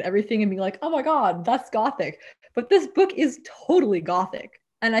pointing at everything and being like, oh my God, that's gothic. But this book is totally gothic.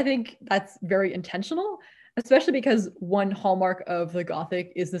 And I think that's very intentional, especially because one hallmark of the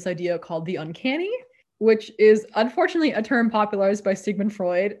gothic is this idea called the uncanny, which is unfortunately a term popularized by Sigmund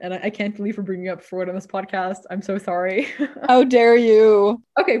Freud. And I can't believe we're bringing up Freud on this podcast. I'm so sorry. How dare you?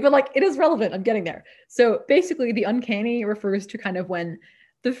 Okay, but like it is relevant. I'm getting there. So basically, the uncanny refers to kind of when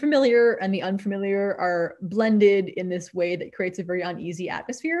The familiar and the unfamiliar are blended in this way that creates a very uneasy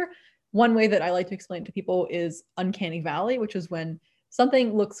atmosphere. One way that I like to explain to people is uncanny valley, which is when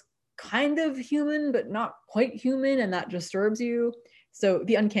something looks kind of human, but not quite human, and that disturbs you. So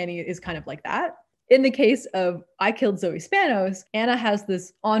the uncanny is kind of like that. In the case of I Killed Zoe Spanos, Anna has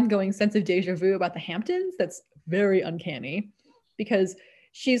this ongoing sense of deja vu about the Hamptons that's very uncanny because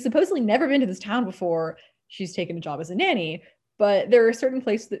she's supposedly never been to this town before. She's taken a job as a nanny, but there are certain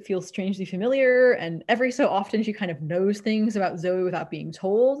places that feel strangely familiar, and every so often she kind of knows things about Zoe without being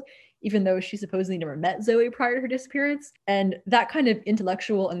told, even though she supposedly never met Zoe prior to her disappearance. And that kind of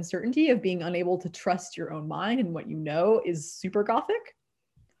intellectual uncertainty of being unable to trust your own mind and what you know is super gothic.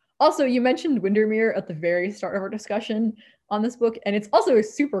 Also, you mentioned Windermere at the very start of our discussion on this book, and it's also a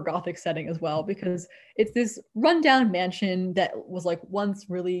super gothic setting as well because it's this rundown mansion that was like once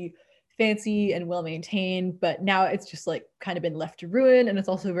really fancy and well maintained, but now it's just like kind of been left to ruin, and it's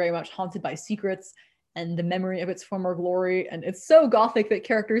also very much haunted by secrets and the memory of its former glory, and it's so gothic that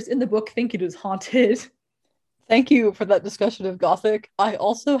characters in the book think it is haunted. Thank you for that discussion of Gothic. I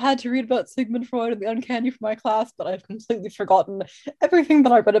also had to read about Sigmund Freud and the Uncanny for my class, but I've completely forgotten everything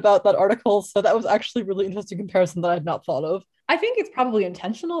that I read about that article, so that was actually a really interesting comparison that I had not thought of. I think it's probably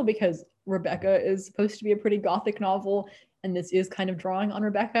intentional because Rebecca is supposed to be a pretty gothic novel, and this is kind of drawing on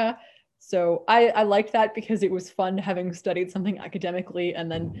Rebecca. So I liked that because it was fun having studied something academically and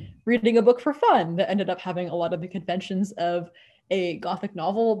then reading a book for fun that ended up having a lot of the conventions of a gothic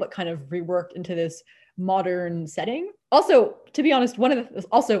novel, but kind of reworked into this modern setting. Also, to be honest,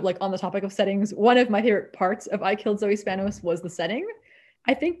 also like on the topic of settings, one of my favorite parts of I Killed Zoe Spanos was the setting.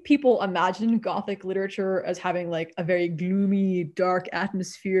 I think people imagine Gothic literature as having like a very gloomy, dark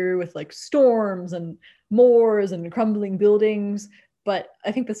atmosphere with like storms and moors and crumbling buildings. But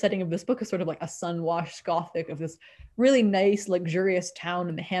I think the setting of this book is sort of like a sun-washed Gothic of this really nice, luxurious town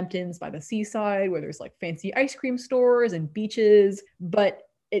in the Hamptons by the seaside where there's like fancy ice cream stores and beaches. But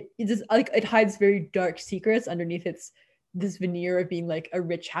it just like it hides very dark secrets underneath its this veneer of being like a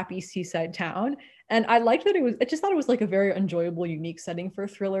rich, happy seaside town. And I liked that I just thought it was like a very enjoyable, unique setting for a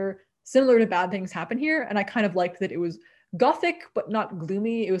thriller, similar to Bad Things Happen Here. And I kind of liked that it was gothic, but not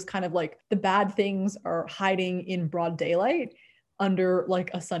gloomy. It was kind of like the bad things are hiding in broad daylight under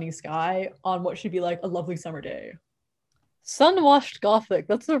like a sunny sky on what should be like a lovely summer day. Sun-washed Gothic,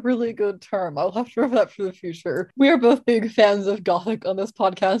 that's a really good term. I'll have to remember that for the future. We are both big fans of Gothic on this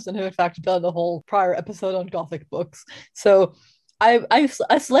podcast and have in fact done a whole prior episode on Gothic books. So I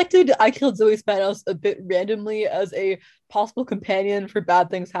selected I Killed Zoe Spanos a bit randomly as a possible companion for Bad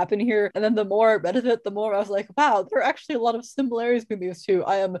Things Happen Here. And then the more I read of it, the more I was like, wow, there are actually a lot of similarities between these two.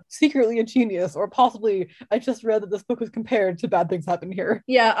 I am secretly a genius, or possibly I just read that this book was compared to Bad Things Happen Here.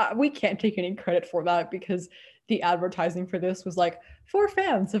 Yeah, we can't take any credit for that because the advertising for this was like, for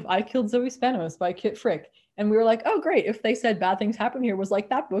fans of I Killed Zoe Spanos by Kit Frick. And we were like, oh, great. If they said Bad Things Happen Here was like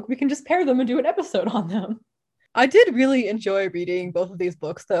that book, we can just pair them and do an episode on them. I did really enjoy reading both of these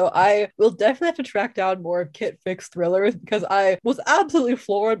books, though. I will definitely have to track down more of Kit Frick's thrillers because I was absolutely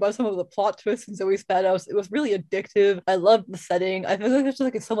floored by some of the plot twists in Zoe Spanos. It was really addictive. I loved the setting. I feel like there's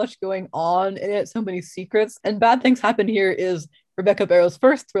just like so much going on in it, so many secrets. And Bad Things Happen Here is Rebecca Barrow's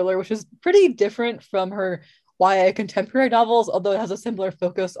first thriller, which is pretty different from her YA contemporary novels, although it has a similar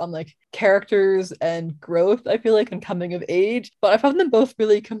focus on like characters and growth, I feel like, and coming of age. But I found them both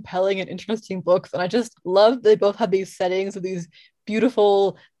really compelling and interesting books. And I just love they both have these settings of these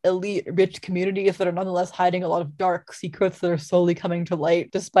beautiful, elite, rich communities that are nonetheless hiding a lot of dark secrets that are slowly coming to light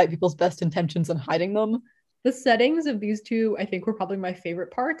despite people's best intentions in hiding them. The settings of these two, I think, were probably my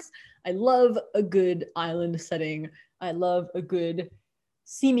favorite parts. I love a good island setting. I love a good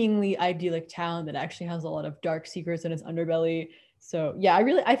seemingly idyllic town that actually has a lot of dark secrets in its underbelly. So yeah,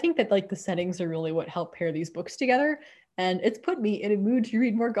 I think that like the settings are really what help pair these books together, and it's put me in a mood to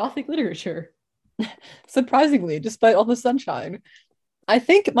read more Gothic literature. Surprisingly, despite all the sunshine. I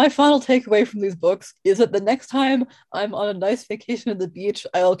think my final takeaway from these books is that the next time I'm on a nice vacation at the beach,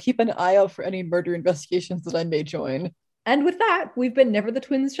 I'll keep an eye out for any murder investigations that I may join. And with that, we've been Never the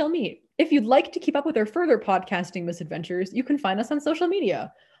Twins Shall Meet. If you'd like to keep up with our further podcasting misadventures, you can find us on social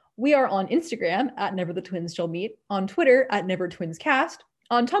media. We are on Instagram at Never the Twins Shall Meet, on Twitter at Never Twins Cast,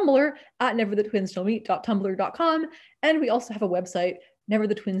 on Tumblr at neverthetwinsshallmeet.tumblr.com, and we also have a website,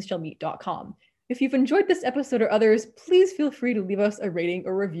 neverthetwinsshallmeet.com. If you've enjoyed this episode or others, please feel free to leave us a rating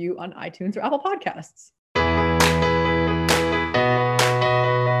or review on iTunes or Apple Podcasts.